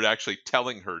 like, they're actually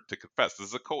telling her to confess. This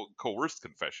is a coerced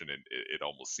confession, and it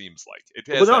almost seems like. It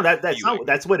has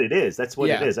that's what it is. That's what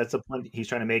it is. That's the point he's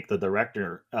trying to make, the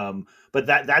director. But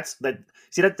that's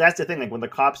the thing. Like, when the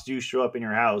cops do show up in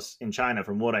your house in China,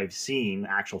 from what I've seen,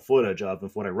 actual footage of,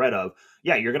 and what I read of,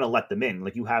 yeah, you're going to let them in.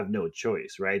 Like, you have no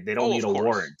choice, right? They don't need a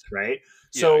warrant, right?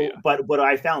 So, but what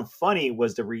I found funny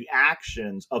was the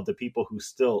reactions of the people who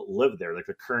still live there, like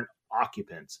the current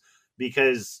occupants,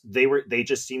 because they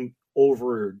just seemed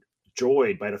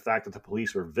overjoyed by the fact that the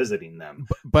police were visiting them.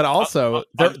 But also,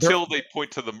 until they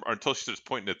point to until she's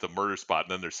pointing at the murder spot,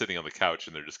 and then they're sitting on the couch,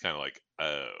 and they're just kind of like,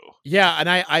 oh, yeah.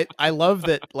 And I love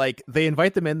that, like, they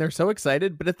invite them in, they're so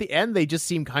excited, but at the end they just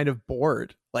seem kind of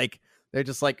bored. Like, they're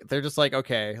just like,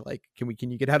 okay, like,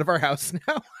 can you get out of our house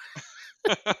now?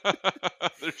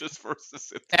 They're just forced to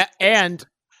sit there. And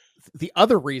the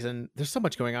other reason, there's so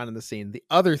much going on in the scene, the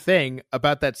other thing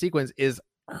about that sequence is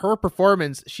her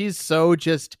performance. She's so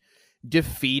just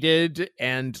defeated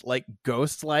and like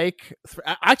ghost-like,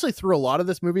 actually through a lot of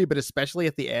this movie, but especially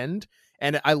at the end.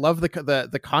 And I love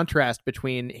the contrast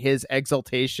between his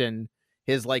exaltation,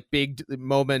 his like big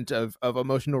moment of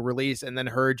emotional release, and then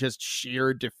her just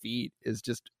sheer defeat is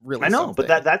just really, I know something.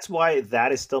 But that's why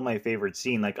that is still my favorite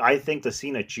scene. Like, I think the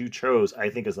scene that you chose, I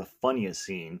think, is the funniest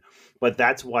scene, but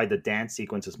that's why the dance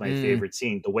sequence is my favorite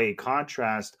scene. The way it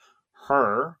contrasts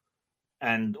her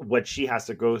and what she has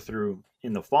to go through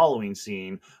in the following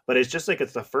scene. But it's just like,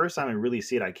 it's the first time I really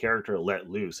see that character let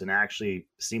loose and actually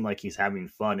seem like he's having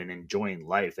fun and enjoying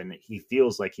life, and he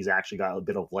feels like he's actually got a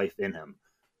bit of life in him.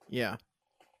 Yeah.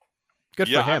 Good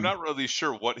for him. I'm not really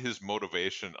sure what his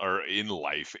motivation or in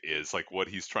life is, like what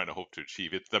he's trying to hope to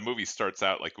achieve. The movie starts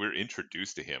out like we're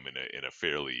introduced to him in a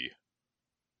fairly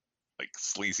like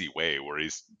sleazy way, where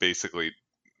he's basically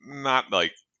not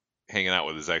like hanging out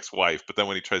with his ex-wife, but then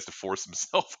when he tries to force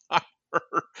himself on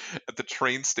her at the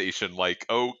train station, like,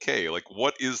 okay, like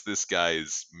what is this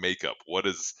guy's makeup? What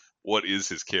is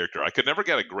his character? I could never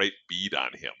get a great bead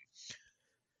on him.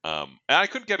 And I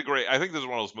couldn't get a great. I think this is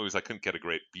one of those movies I couldn't get a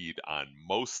great bead on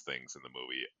most things in the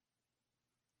movie.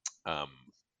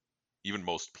 Even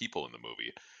most people in the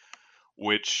movie,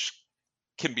 which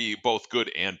can be both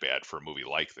good and bad for a movie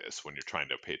like this when you're trying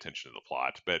to pay attention to the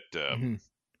plot. But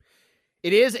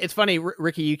it is. It's funny,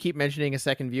 Ricky. You keep mentioning a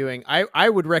second viewing. I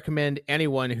would recommend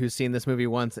anyone who's seen this movie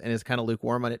once and is kind of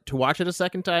lukewarm on it to watch it a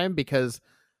second time, because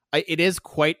it is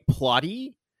quite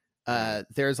plotty.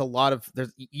 There's a lot of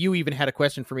you even had a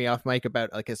question for me off mic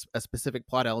about like a specific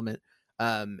plot element.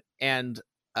 And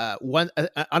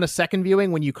on a second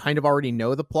viewing, when you kind of already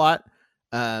know the plot,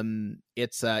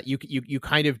 it's you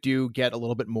kind of do get a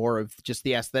little bit more of just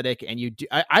the aesthetic, and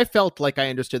I felt like I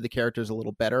understood the characters a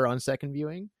little better on second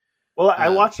viewing. Well, I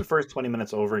watched the first 20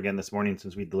 minutes over again this morning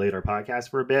since we delayed our podcast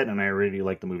for a bit, and I really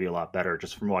liked the movie a lot better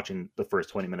just from watching the first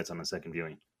 20 minutes on the second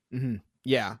viewing. Mm-hmm.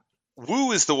 Yeah.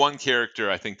 Wu is the one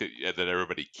character I think that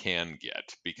everybody can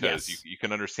get, because you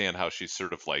can understand how she's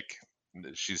sort of like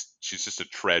she's just a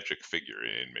tragic figure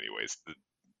in many ways. The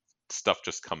stuff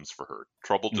just comes for her.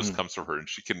 Trouble just comes for her, and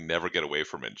she can never get away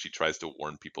from it. And she tries to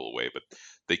warn people away, but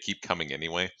they keep coming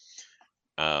anyway.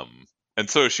 And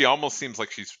so she almost seems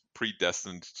like she's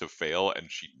predestined to fail,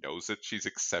 and she knows it. She's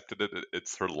accepted it.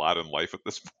 It's her lot in life at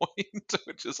this point,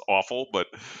 which is awful, but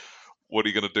what are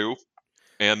you going to do?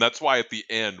 And that's why at the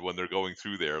end, when they're going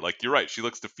through there, like, you're right, she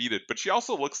looks defeated, but she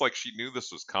also looks like she knew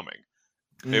this was coming.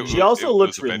 She also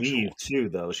looks relieved, too,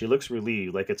 though. She looks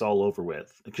relieved, like it's all over with.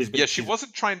 She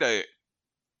wasn't trying to...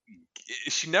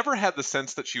 She never had the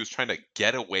sense that she was trying to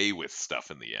get away with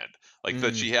stuff in the end. Like,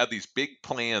 that she had these big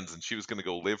plans and she was going to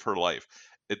go live her life.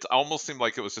 It almost seemed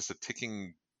like it was just a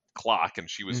ticking clock, and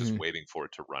she was just waiting for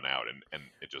it to run out, and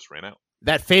it just ran out.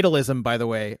 That fatalism, by the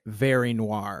way, very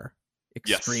noir.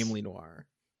 Extremely noir.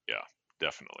 Yeah,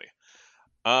 definitely.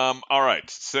 All right.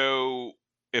 So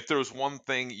if there was one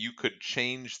thing you could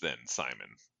change then,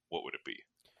 Simon, what would it be?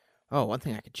 Oh, one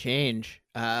thing I could change.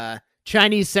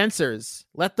 Chinese censors.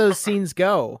 Let those scenes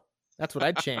go. That's what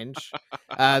I'd change.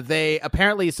 They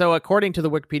apparently, so according to the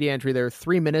Wikipedia entry, there are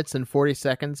 3 minutes and 40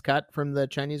 seconds cut from the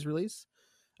Chinese release.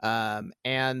 And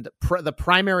the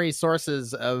primary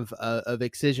sources of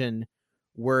excision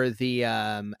were the,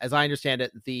 as I understand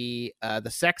it, the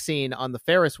sex scene on the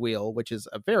Ferris wheel, which is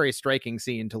a very striking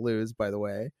scene to lose, by the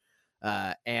way.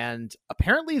 And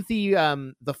apparently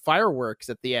the fireworks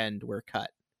at the end were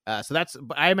cut. So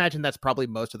I imagine that's probably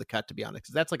most of the cut, to be honest,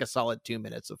 because that's like a solid 2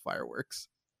 minutes of fireworks.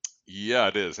 Yeah,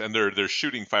 it is. And they're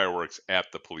shooting fireworks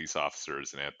at the police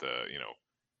officers and at the,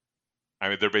 I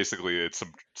mean, they're basically, it's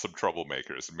some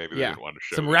troublemakers, and maybe they didn't want to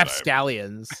show some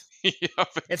rapscallions.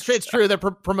 It's true. They're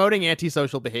promoting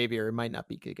antisocial behavior. It might not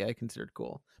be considered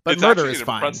cool, but it's murder is an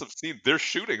fine. Impressive scene. They're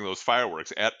shooting those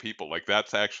fireworks at people, like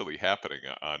that's actually happening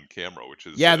on camera, which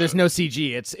is there's no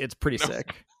CG. It's pretty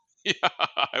sick. Yeah,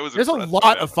 there's a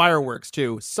lot of fireworks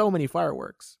too. So many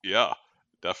fireworks. Yeah,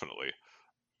 definitely.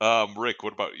 Rick,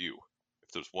 what about you?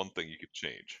 If there's one thing you could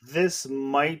change, this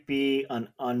might be an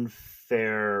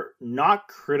unfair, not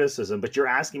criticism, but you're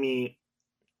asking me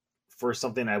for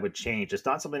something I would change. It's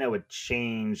not something I would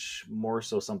change, more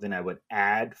so something I would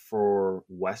add for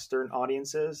Western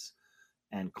audiences.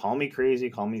 And call me crazy,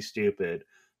 call me stupid,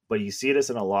 but you see this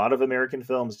in a lot of American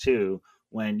films too.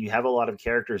 When you have a lot of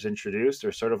characters introduced,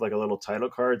 there's sort of like a little title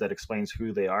card that explains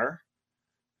who they are.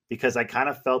 Because I kind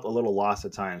of felt a little lost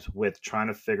at times with trying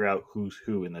to figure out who's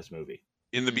who in this movie.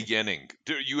 In the beginning,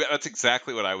 that's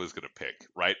exactly what I was going to pick,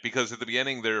 right? Because at the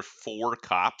beginning, there are 4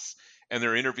 cops, and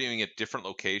they're interviewing at different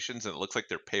locations, and it looks like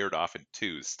they're paired off in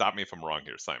 2s. Stop me if I'm wrong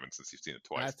here, Simon, since you've seen it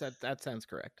twice. That sounds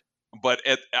correct. But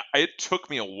it took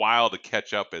me a while to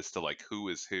catch up as to like who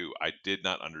is who. I did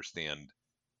not understand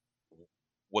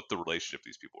what the relationship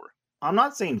these people were. I'm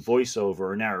not saying voiceover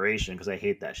or narration because I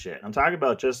hate that shit. I'm talking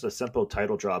about just a simple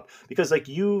title drop. Because like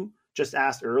you just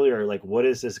asked earlier, like, what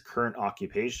is his current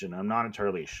occupation? I'm not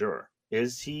entirely sure.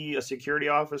 Is he a security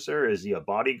officer? Is he a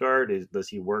bodyguard? Does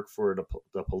he work for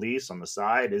the police on the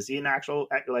side? Is he an actual,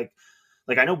 like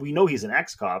I know we know he's an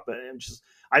ex-cop, but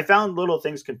I found little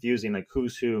things confusing, like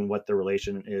who's who and what the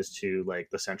relation is to like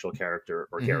the central character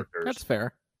or characters. That's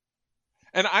fair.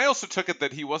 And I also took it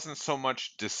that he wasn't so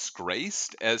much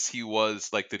disgraced as he was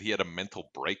like that he had a mental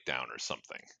breakdown or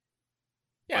something.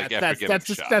 Yeah, like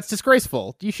that's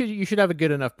disgraceful. You should have a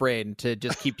good enough brain to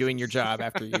just keep doing your job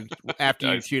after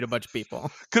you shoot a bunch of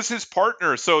people. Because his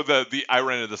partner, so I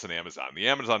rented this on Amazon. The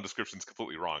Amazon description is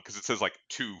completely wrong because it says like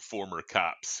 2 former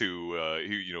cops who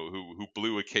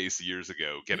blew a case years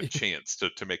ago get a chance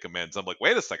to make amends. I'm like,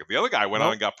 wait a second, the other guy went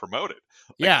on and got promoted.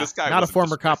 Like, this guy not a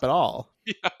former cop at all.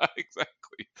 Yeah,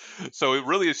 exactly. So it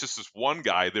really is just this one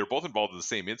guy. They're both involved in the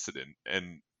same incident,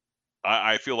 and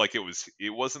I feel like it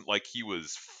wasn't like he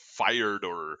was fired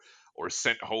or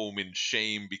sent home in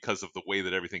shame because of the way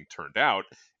that everything turned out.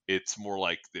 It's more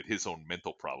like that his own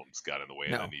mental problems got in the way.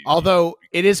 No. And then Although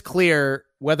it is clear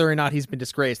whether or not he's been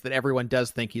disgraced that everyone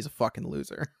does think he's a fucking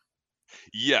loser.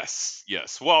 Yes.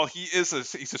 Well, he's a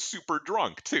super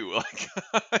drunk too.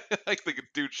 Like the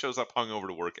dude shows up hungover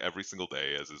to work every single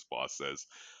day, as his boss says.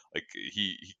 Like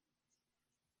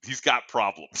he's got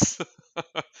problems.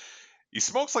 He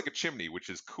smokes like a chimney, which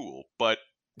is cool, but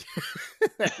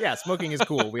yeah, smoking is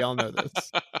cool. We all know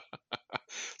this.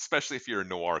 Especially if you're a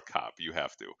noir cop, you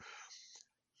have to.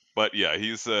 But yeah,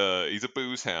 he's a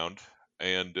booze hound,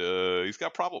 and he's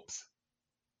got problems.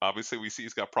 Obviously, we see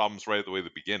he's got problems right away at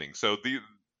the beginning. So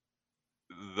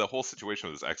the whole situation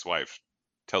with his ex-wife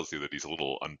tells you that he's a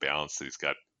little unbalanced. That he's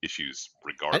got issues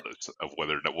regardless of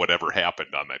whatever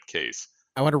happened on that case.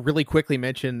 I want to really quickly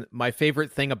mention my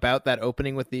favorite thing about that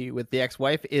opening with the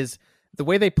ex-wife is the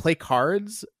way they play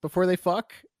cards before they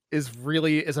fuck is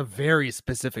a very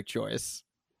specific choice.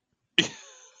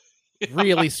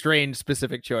 Really strange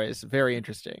specific choice. Very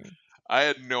interesting. I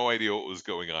had no idea what was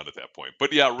going on at that point.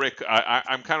 But yeah, Rick,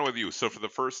 I'm kind of with you. So for the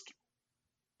first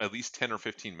at least 10 or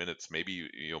 15 minutes, maybe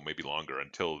longer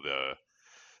until the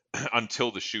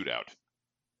shootout,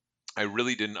 I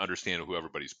really didn't understand who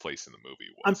everybody's place in the movie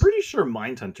was. I'm pretty sure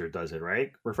Mindhunter does it,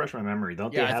 right? Refresh my memory.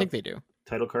 Don't they have I think they do.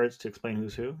 Title cards to explain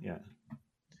who's who? Yeah.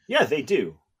 Yeah, they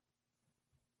do.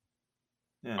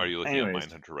 Yeah. Are you looking at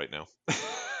Mindhunter right now?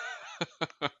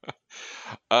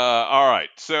 All right.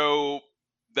 So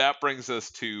that brings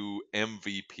us to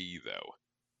MVP, though.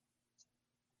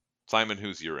 Simon,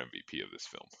 who's your MVP of this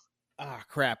film? Ah,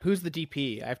 crap. Who's the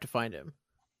DP? I have to find him.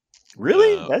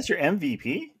 Really? That's your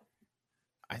MVP?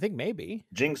 I think maybe.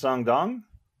 Jing Song Dong?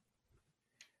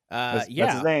 That's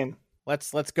his name.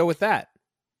 Let's go with that.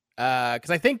 Because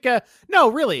I think no,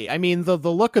 really. I mean, the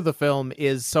look of the film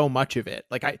is so much of it.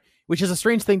 Which is a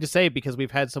strange thing to say because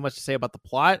we've had so much to say about the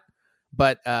plot,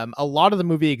 but a lot of the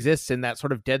movie exists in that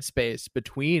sort of dead space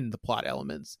between the plot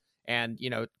elements, and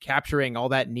capturing all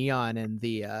that neon and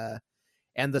the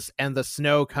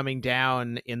snow coming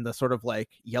down in the sort of like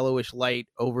yellowish light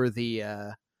over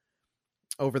the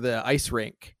ice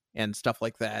rink and stuff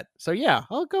like that. So yeah,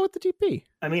 I'll go with the DP.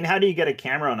 I mean, how do you get a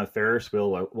camera on a Ferris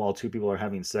wheel while two people are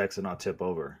having sex and not tip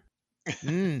over?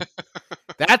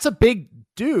 That's a big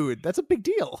dude. That's a big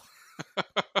deal.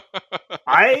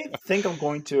 I think I'm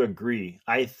going to agree.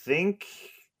 I think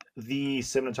the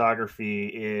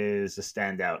cinematography is a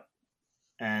standout.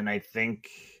 And I think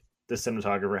the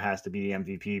cinematographer has to be the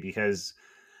MVP because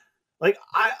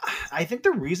I think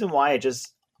the reason why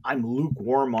I'm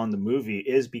lukewarm on the movie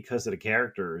is because of the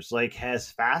characters. As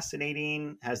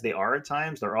fascinating as they are at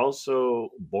times, they're also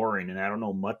boring, and I don't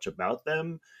know much about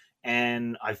them.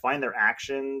 And I find their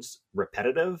actions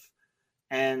repetitive.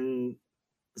 And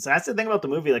so that's the thing about the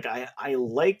movie. I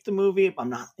like the movie.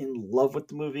 I'm not in love with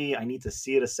the movie. I need to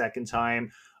see it a second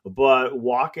time. But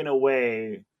walking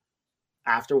away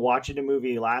after watching the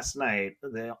movie last night,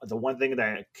 the one thing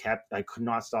that I could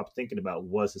not stop thinking about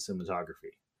was the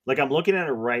cinematography. I'm looking at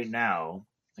it right now,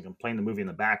 I'm playing the movie in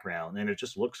the background, and it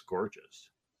just looks gorgeous.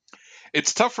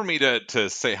 It's tough for me to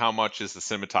say how much is the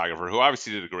cinematographer, who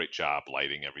obviously did a great job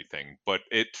lighting everything, but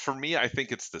for me, I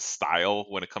think it's the style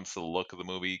when it comes to the look of the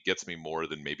movie gets me more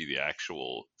than maybe the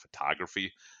actual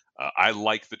photography. I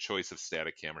like the choice of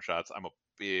static camera shots.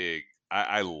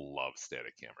 I love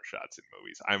static camera shots in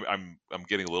movies. I'm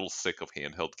getting a little sick of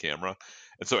handheld camera,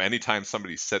 and so anytime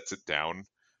somebody sets it down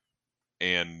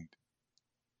and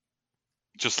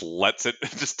just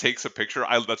takes a picture.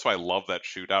 That's why I love that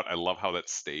shootout. I love how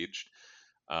that's staged.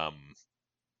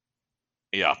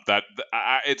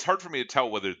 It's hard for me to tell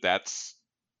whether that's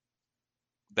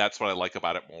what I like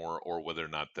about it more, or whether or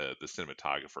not the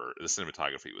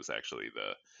cinematography was actually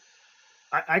the.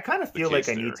 I kind of feel like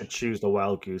I need to choose The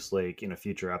Wild Goose Lake in a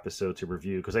future episode to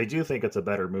review, because I do think it's a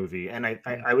better movie. And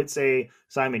I would say,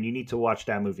 Simon, you need to watch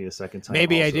that movie a second time.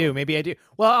 Maybe I do.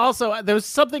 Well, also, there's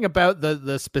something about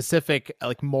the specific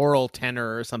moral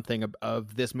tenor or something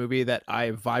of this movie that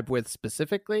I vibe with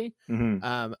specifically.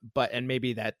 Mm-hmm. And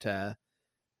maybe that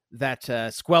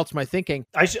squelched my thinking.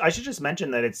 I should just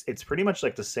mention that it's pretty much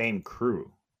like the same crew.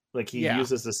 He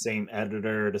uses the same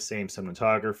editor, the same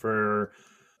cinematographer.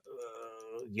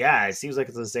 Yeah, it seems like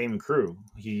it's the same crew.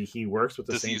 He works with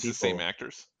the same people. Does he use the same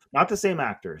actors? Not the same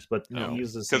actors, but he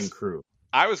uses the same crew.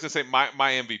 I was going to say my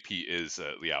MVP is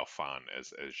Liao Fan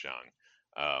as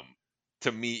Zhang.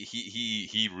 To me,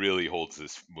 he really holds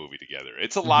this movie together.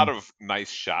 It's a lot of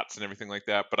nice shots and everything like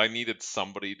that, but I needed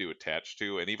somebody to attach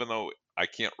to, and even though I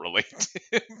can't relate to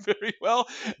him very well,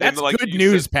 that's good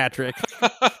news, Patrick.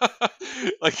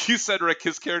 like you said, Rick,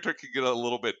 his character can get a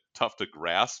little bit tough to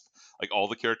grasp, like all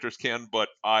the characters can, but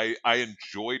I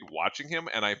enjoyed watching him,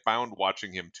 and I found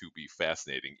watching him to be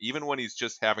fascinating. Even when he's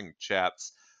just having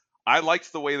chats, I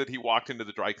liked the way that he walked into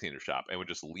the dry cleaner shop and would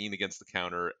just lean against the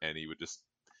counter, and he would just,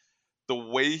 the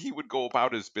way he would go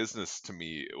about his business to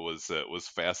me was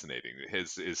fascinating.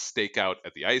 His stakeout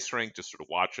at the ice rink, just sort of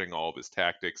watching all of his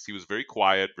tactics. He was very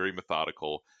quiet, very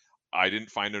methodical. I didn't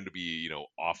find him to be,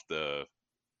 off the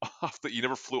he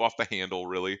never flew off the handle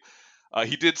really.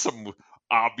 He did some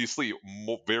obviously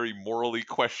very morally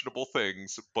questionable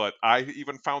things, but I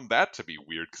even found that to be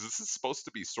weird because this is supposed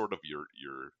to be sort of your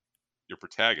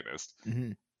protagonist.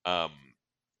 Mm-hmm.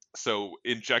 So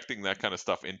injecting that kind of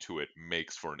stuff into it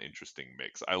makes for an interesting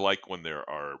mix. I like when there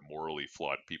are morally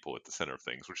flawed people at the center of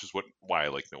things, which is why I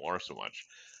like noir so much.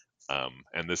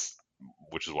 And this,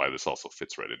 which is why this also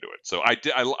fits right into it. So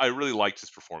I really liked his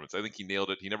performance. I think he nailed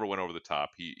it. He never went over the top.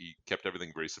 He kept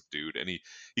everything very subdued, and he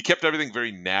kept everything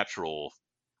very natural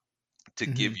to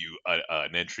give you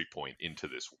an entry point into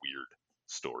this weird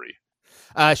story.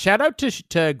 Shout out to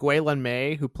Gweilun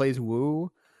May, who plays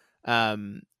Wu.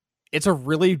 It's a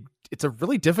really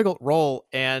difficult role,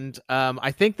 and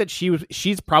I think that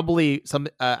she's probably some.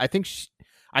 I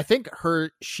think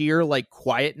her sheer like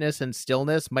quietness and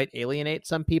stillness might alienate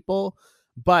some people,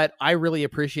 but I really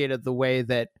appreciated the way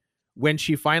that when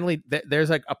she finally there's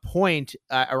like a point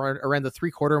around the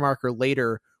 3/4 marker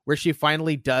later where she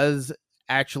finally does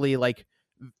actually like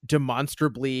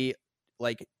demonstrably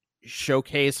like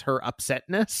showcase her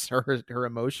upsetness or her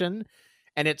emotion,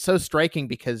 and it's so striking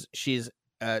because she's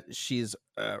so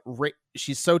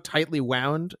tightly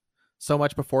wound so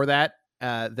much before that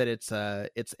that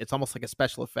it's almost like a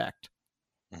special effect.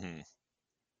 Mm-hmm.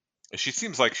 She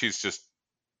seems like she's just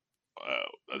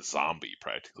a zombie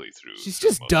practically through. She's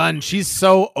just done. She's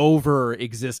so over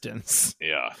existence.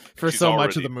 Yeah, for so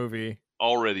much of the movie.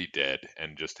 Already dead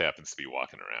and just happens to be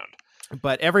walking around.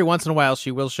 But every once in a while, she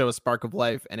will show a spark of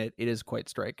life, and it is quite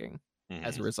striking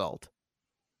as a result.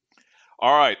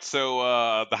 All right,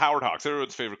 so the Howard Hawks,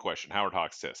 everyone's favorite question. Howard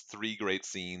Hawks test. 3 great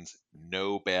scenes,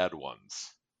 no bad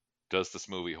ones. Does this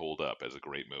movie hold up as a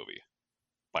great movie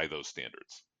by those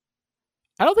standards?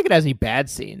 I don't think it has any bad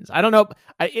scenes. I don't know.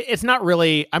 It's not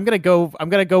really. I'm gonna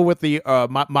go with the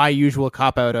my usual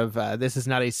cop out of this is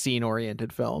not a scene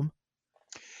oriented film.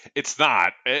 It's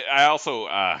not. I also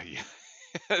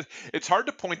it's hard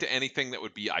to point to anything that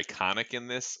would be iconic in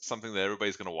this, something that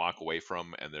everybody's going to walk away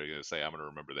from and they're going to say, I'm going to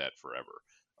remember that forever.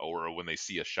 Or when they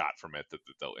see a shot from it, that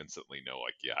they'll instantly know,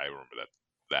 like, yeah, I remember that.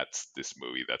 That's this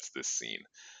movie. That's this scene.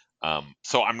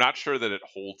 So I'm not sure that it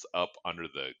holds up under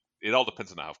it all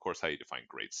depends on, of course, how you define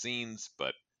great scenes,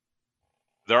 but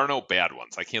there are no bad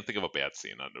ones. I can't think of a bad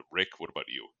scene. Rick, what about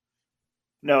you?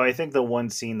 No, I think the one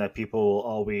scene that people will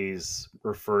always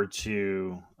refer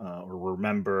to or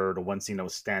remember, the one scene that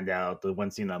will stand out, the one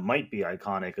scene that might be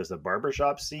iconic is the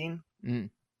barbershop scene.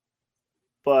 Mm.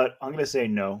 But I'm going to say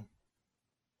no.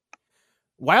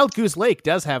 Wild Goose Lake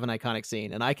does have an iconic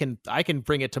scene, and I can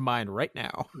bring it to mind right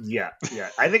now. Yeah.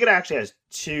 I think it actually has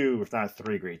 2, if not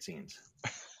 3 great scenes.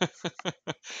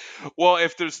 Well,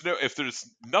 if there's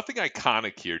nothing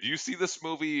iconic here, do you see this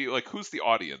movie, like, who's the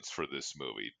audience for this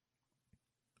movie?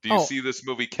 Do you see this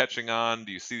movie catching on?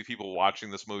 Do you see people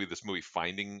watching this movie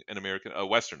finding a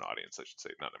Western audience, I should say,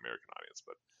 not an American audience,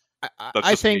 but that's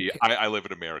just me. I live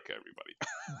in America, everybody.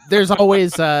 there's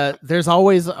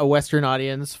always a Western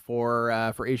audience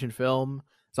for Asian film.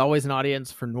 There's always an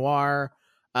audience for noir.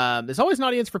 There's always an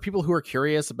audience for people who are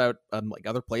curious about like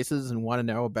other places and want to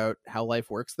know about how life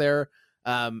works there.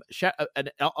 And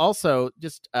also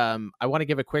just I want to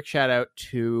give a quick shout out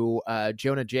to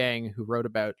Jonah Jang, who wrote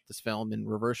about this film in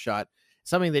Reverse Shot,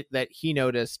 something that he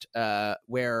noticed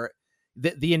where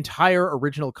the entire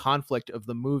original conflict of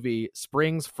the movie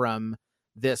springs from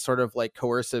this sort of like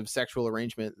coercive sexual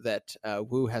arrangement that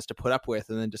Wu has to put up with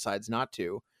and then decides not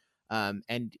to.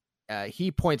 And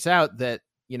he points out that,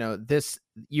 this,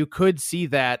 you could see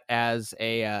that as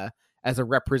a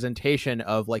representation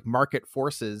of like market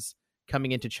forces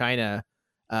coming into China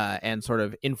and sort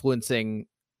of influencing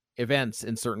events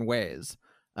in certain ways,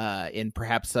 in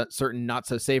perhaps certain not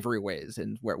so savory ways,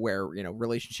 and where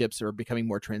relationships are becoming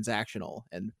more transactional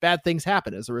and bad things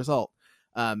happen as a result.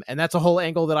 And that's a whole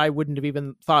angle that I wouldn't have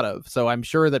even thought of. So I'm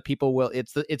sure that people will.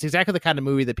 It's exactly the kind of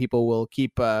movie that people will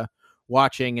keep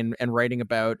watching and writing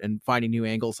about and finding new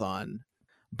angles on.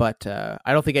 But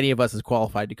I don't think any of us is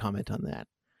qualified to comment on that.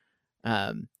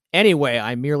 Anyway,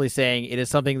 I'm merely saying it is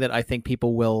something that I think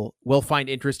people will find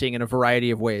interesting in a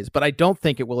variety of ways, but I don't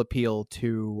think it will appeal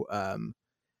to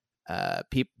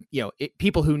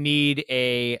people who need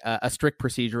a strict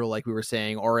procedural, like we were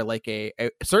saying, or like a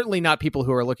certainly not people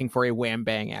who are looking for a wham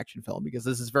bang action film, because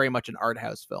this is very much an art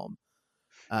house film.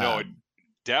 No, it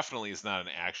definitely is not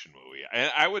an action movie.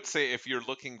 And I would say if you're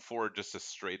looking for just a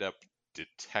straight up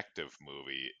detective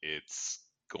movie,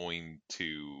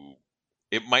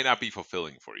 it might not be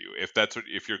fulfilling for you.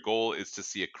 If your goal is to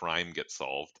see a crime get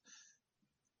solved,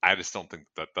 I just don't think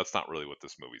that's not really what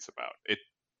this movie's about.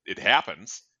 It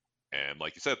happens, and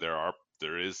like you said,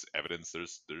 there is evidence,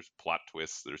 there's plot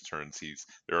twists, there's turns,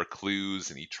 there are clues,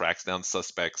 and he tracks down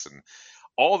suspects, and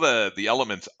all the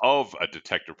elements of a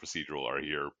detective procedural are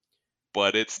here,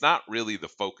 but it's not really the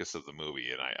focus of the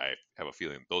movie, and I have a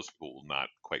feeling those people will not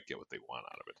quite get what they want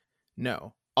out of it.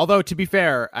 No. Although, to be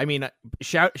fair, I mean,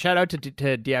 shout out to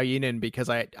Diao Yinan, because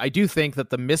I do think that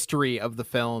the mystery of the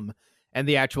film and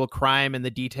the actual crime and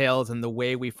the details and the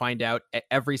way we find out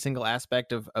every single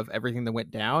aspect of everything that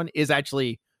went down is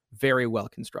actually very well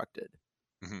constructed.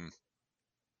 Mm-hmm.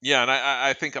 Yeah, and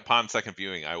I think upon second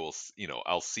viewing,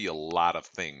 I'll see a lot of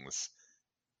things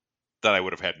that I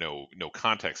would have had no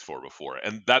context for before,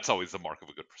 and that's always the mark of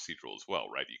a good procedural as well,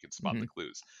 right? You can spot the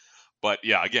clues. But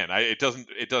yeah, again, it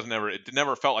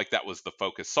never felt like that was the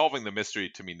focus. Solving the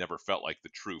mystery to me never felt like the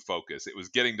true focus. It was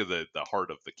getting to the heart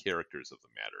of the characters of the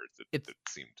matter. It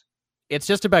seemed. It's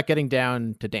just about getting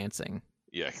down to dancing.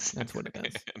 Yeah, exactly. That's what it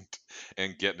is.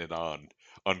 And getting it on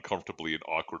uncomfortably and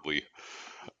awkwardly.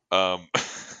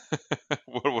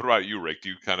 What about you, Rick?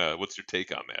 What's your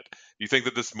take on that? Do you think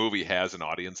that this movie has an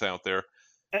audience out there?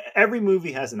 Every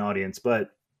movie has an audience,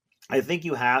 but I think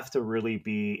you have to really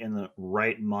be in the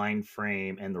right mind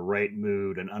frame and the right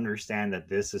mood and understand that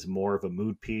this is more of a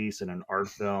mood piece and an art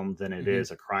film than it is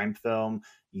a crime film.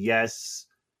 Yes,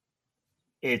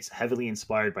 it's heavily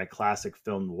inspired by classic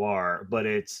film noir, but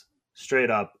it's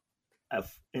straight up an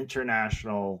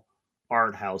international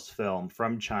art house film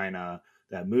from China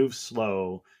that moves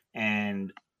slow,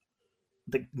 and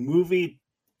the movie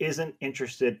isn't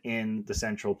interested in the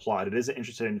central plot. It isn't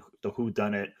interested in the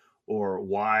whodunit or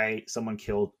why someone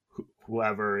killed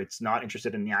whoever. It's not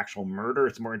interested in the actual murder.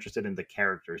 It's more interested in the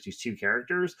characters, these two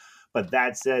characters. But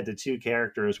that said, the two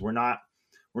characters, we're not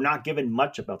given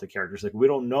much about the characters. Like, we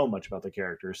don't know much about the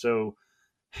characters. So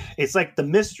it's like the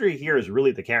mystery here is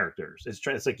really the characters.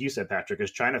 It's like you said, Patrick,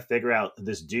 is trying to figure out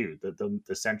this dude,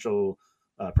 the central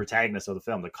protagonist of the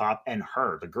film, the cop, and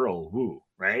her, the girl, Wu,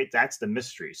 right? That's the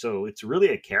mystery. So it's really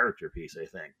a character piece, I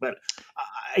think. But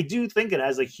I do think it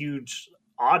has a huge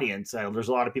audience. There's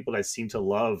a lot of people that seem to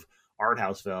love art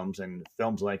house films and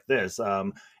films like this,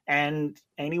 and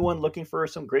anyone looking for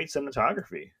some great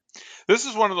cinematography. This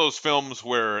is one of those films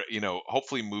where,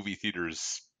 hopefully movie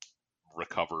theaters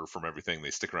recover from everything,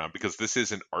 they stick around, because this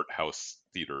is an art house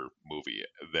theater movie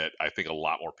that I think a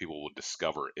lot more people would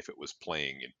discover if it was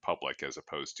playing in public as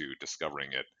opposed to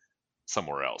discovering it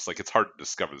somewhere else. Like, it's hard to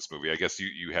discover this movie. I guess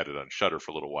you had it on Shudder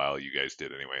for a little while. You guys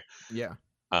did anyway. Yeah.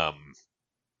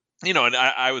 And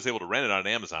I was able to rent it on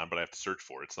Amazon, but I have to search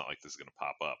for it. It's not like this is going to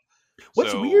pop up.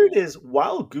 What's weird is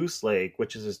Wild Goose Lake,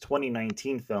 which is his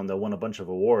 2019 film that won a bunch of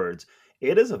awards,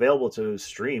 it is available to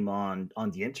stream on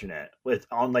the internet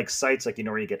on like sites like,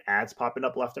 where you get ads popping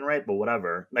up left and right, but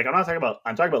whatever. Like, I'm talking about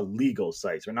legal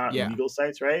sites, or not legal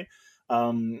sites, right?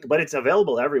 But it's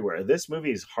available everywhere. This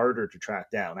movie is harder to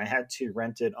track down. I had to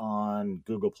rent it on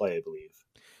Google Play, I believe.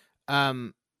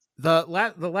 The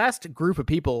last group of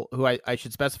people who I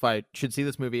should specify should see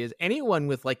this movie is anyone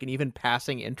with like an even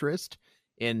passing interest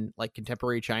in like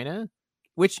contemporary China,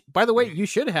 which, by the way, you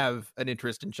should have an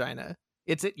interest in China.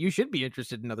 You should be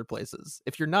interested in other places.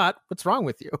 If you're not, what's wrong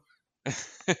with you?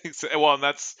 Well, and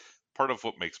that's part of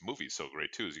what makes movies so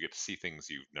great too, is you get to see things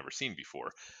you've never seen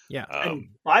before. Yeah. And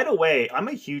by the way, I'm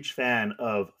a huge fan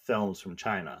of films from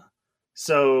China.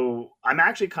 So I'm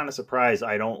actually kind of surprised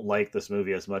I don't like this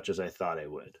movie as much as I thought I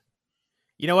would.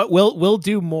 You know what? We'll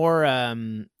do more.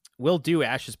 We'll do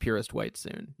Ash's Purest White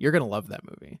soon. You're gonna love that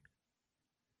movie.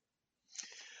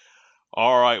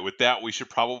 All right. With that, we should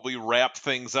probably wrap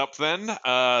things up then.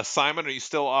 Simon, are you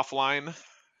still offline,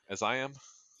 as I am?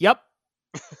 Yep.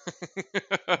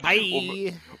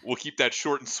 Bye. We'll keep that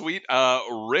short and sweet.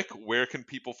 Rick, where can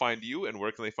people find you, and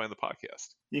where can they find the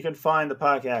podcast? You can find the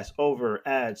podcast over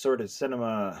at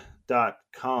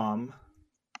sortedcinema.com.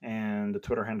 And the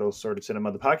Twitter handle is Sorted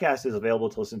Cinema. The podcast is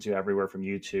available to listen to everywhere from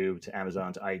YouTube to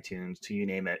Amazon to iTunes to you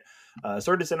name it.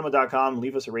 SortedCinema.com.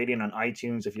 Leave us a rating on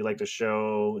iTunes if you like the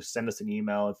show. Send us an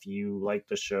email if you like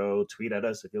the show. Tweet at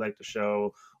us if you like the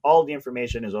show. All the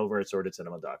information is over at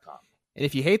SortedCinema.com. And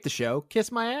if you hate the show,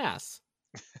 kiss my ass.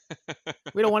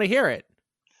 We don't want to hear it.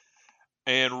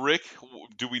 And Rick,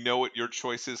 do we know what your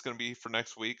choice is going to be for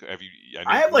next week?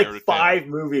 I have like 5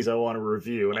 movies I want to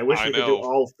review, and I wish we could do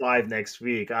all 5 next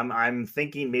week. I'm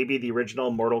thinking maybe the original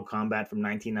Mortal Kombat from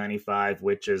 1995,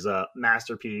 which is a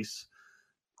masterpiece.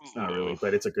 It's not really,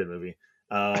 but it's a good movie.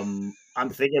 I'm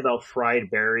thinking about Fried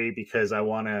Berry because I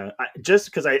want to, just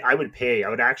because I would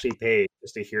actually pay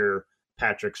just to hear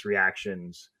Patrick's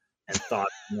reactions and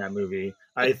thoughts on that movie.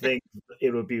 I think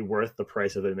it would be worth the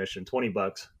price of admission,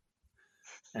 $20.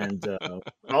 And I'm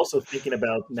also thinking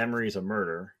about Memories of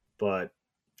Murder, but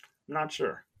I'm not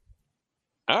sure.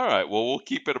 All right, well, we'll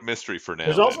keep it a mystery for now.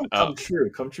 There's also Come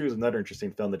True. Come True is another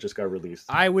interesting film that just got released.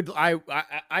 I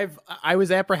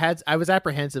was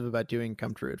apprehensive about doing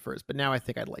Come True at first, but now I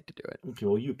think I'd like to do it. Okay,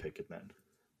 well, you pick it then.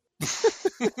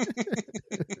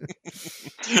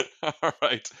 All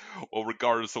right. Well,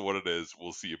 regardless of what it is,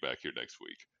 we'll see you back here next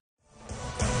week.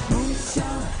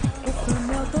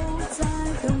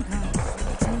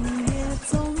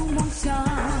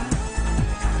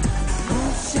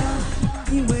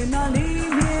因为那里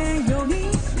面有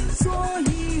你，所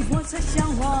以我才向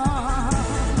往。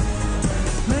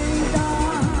每当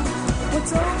我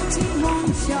走进梦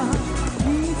想，你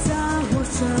在我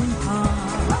身旁。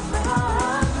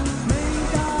每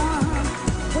当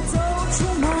我走出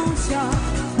梦想，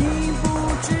你不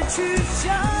知去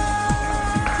向。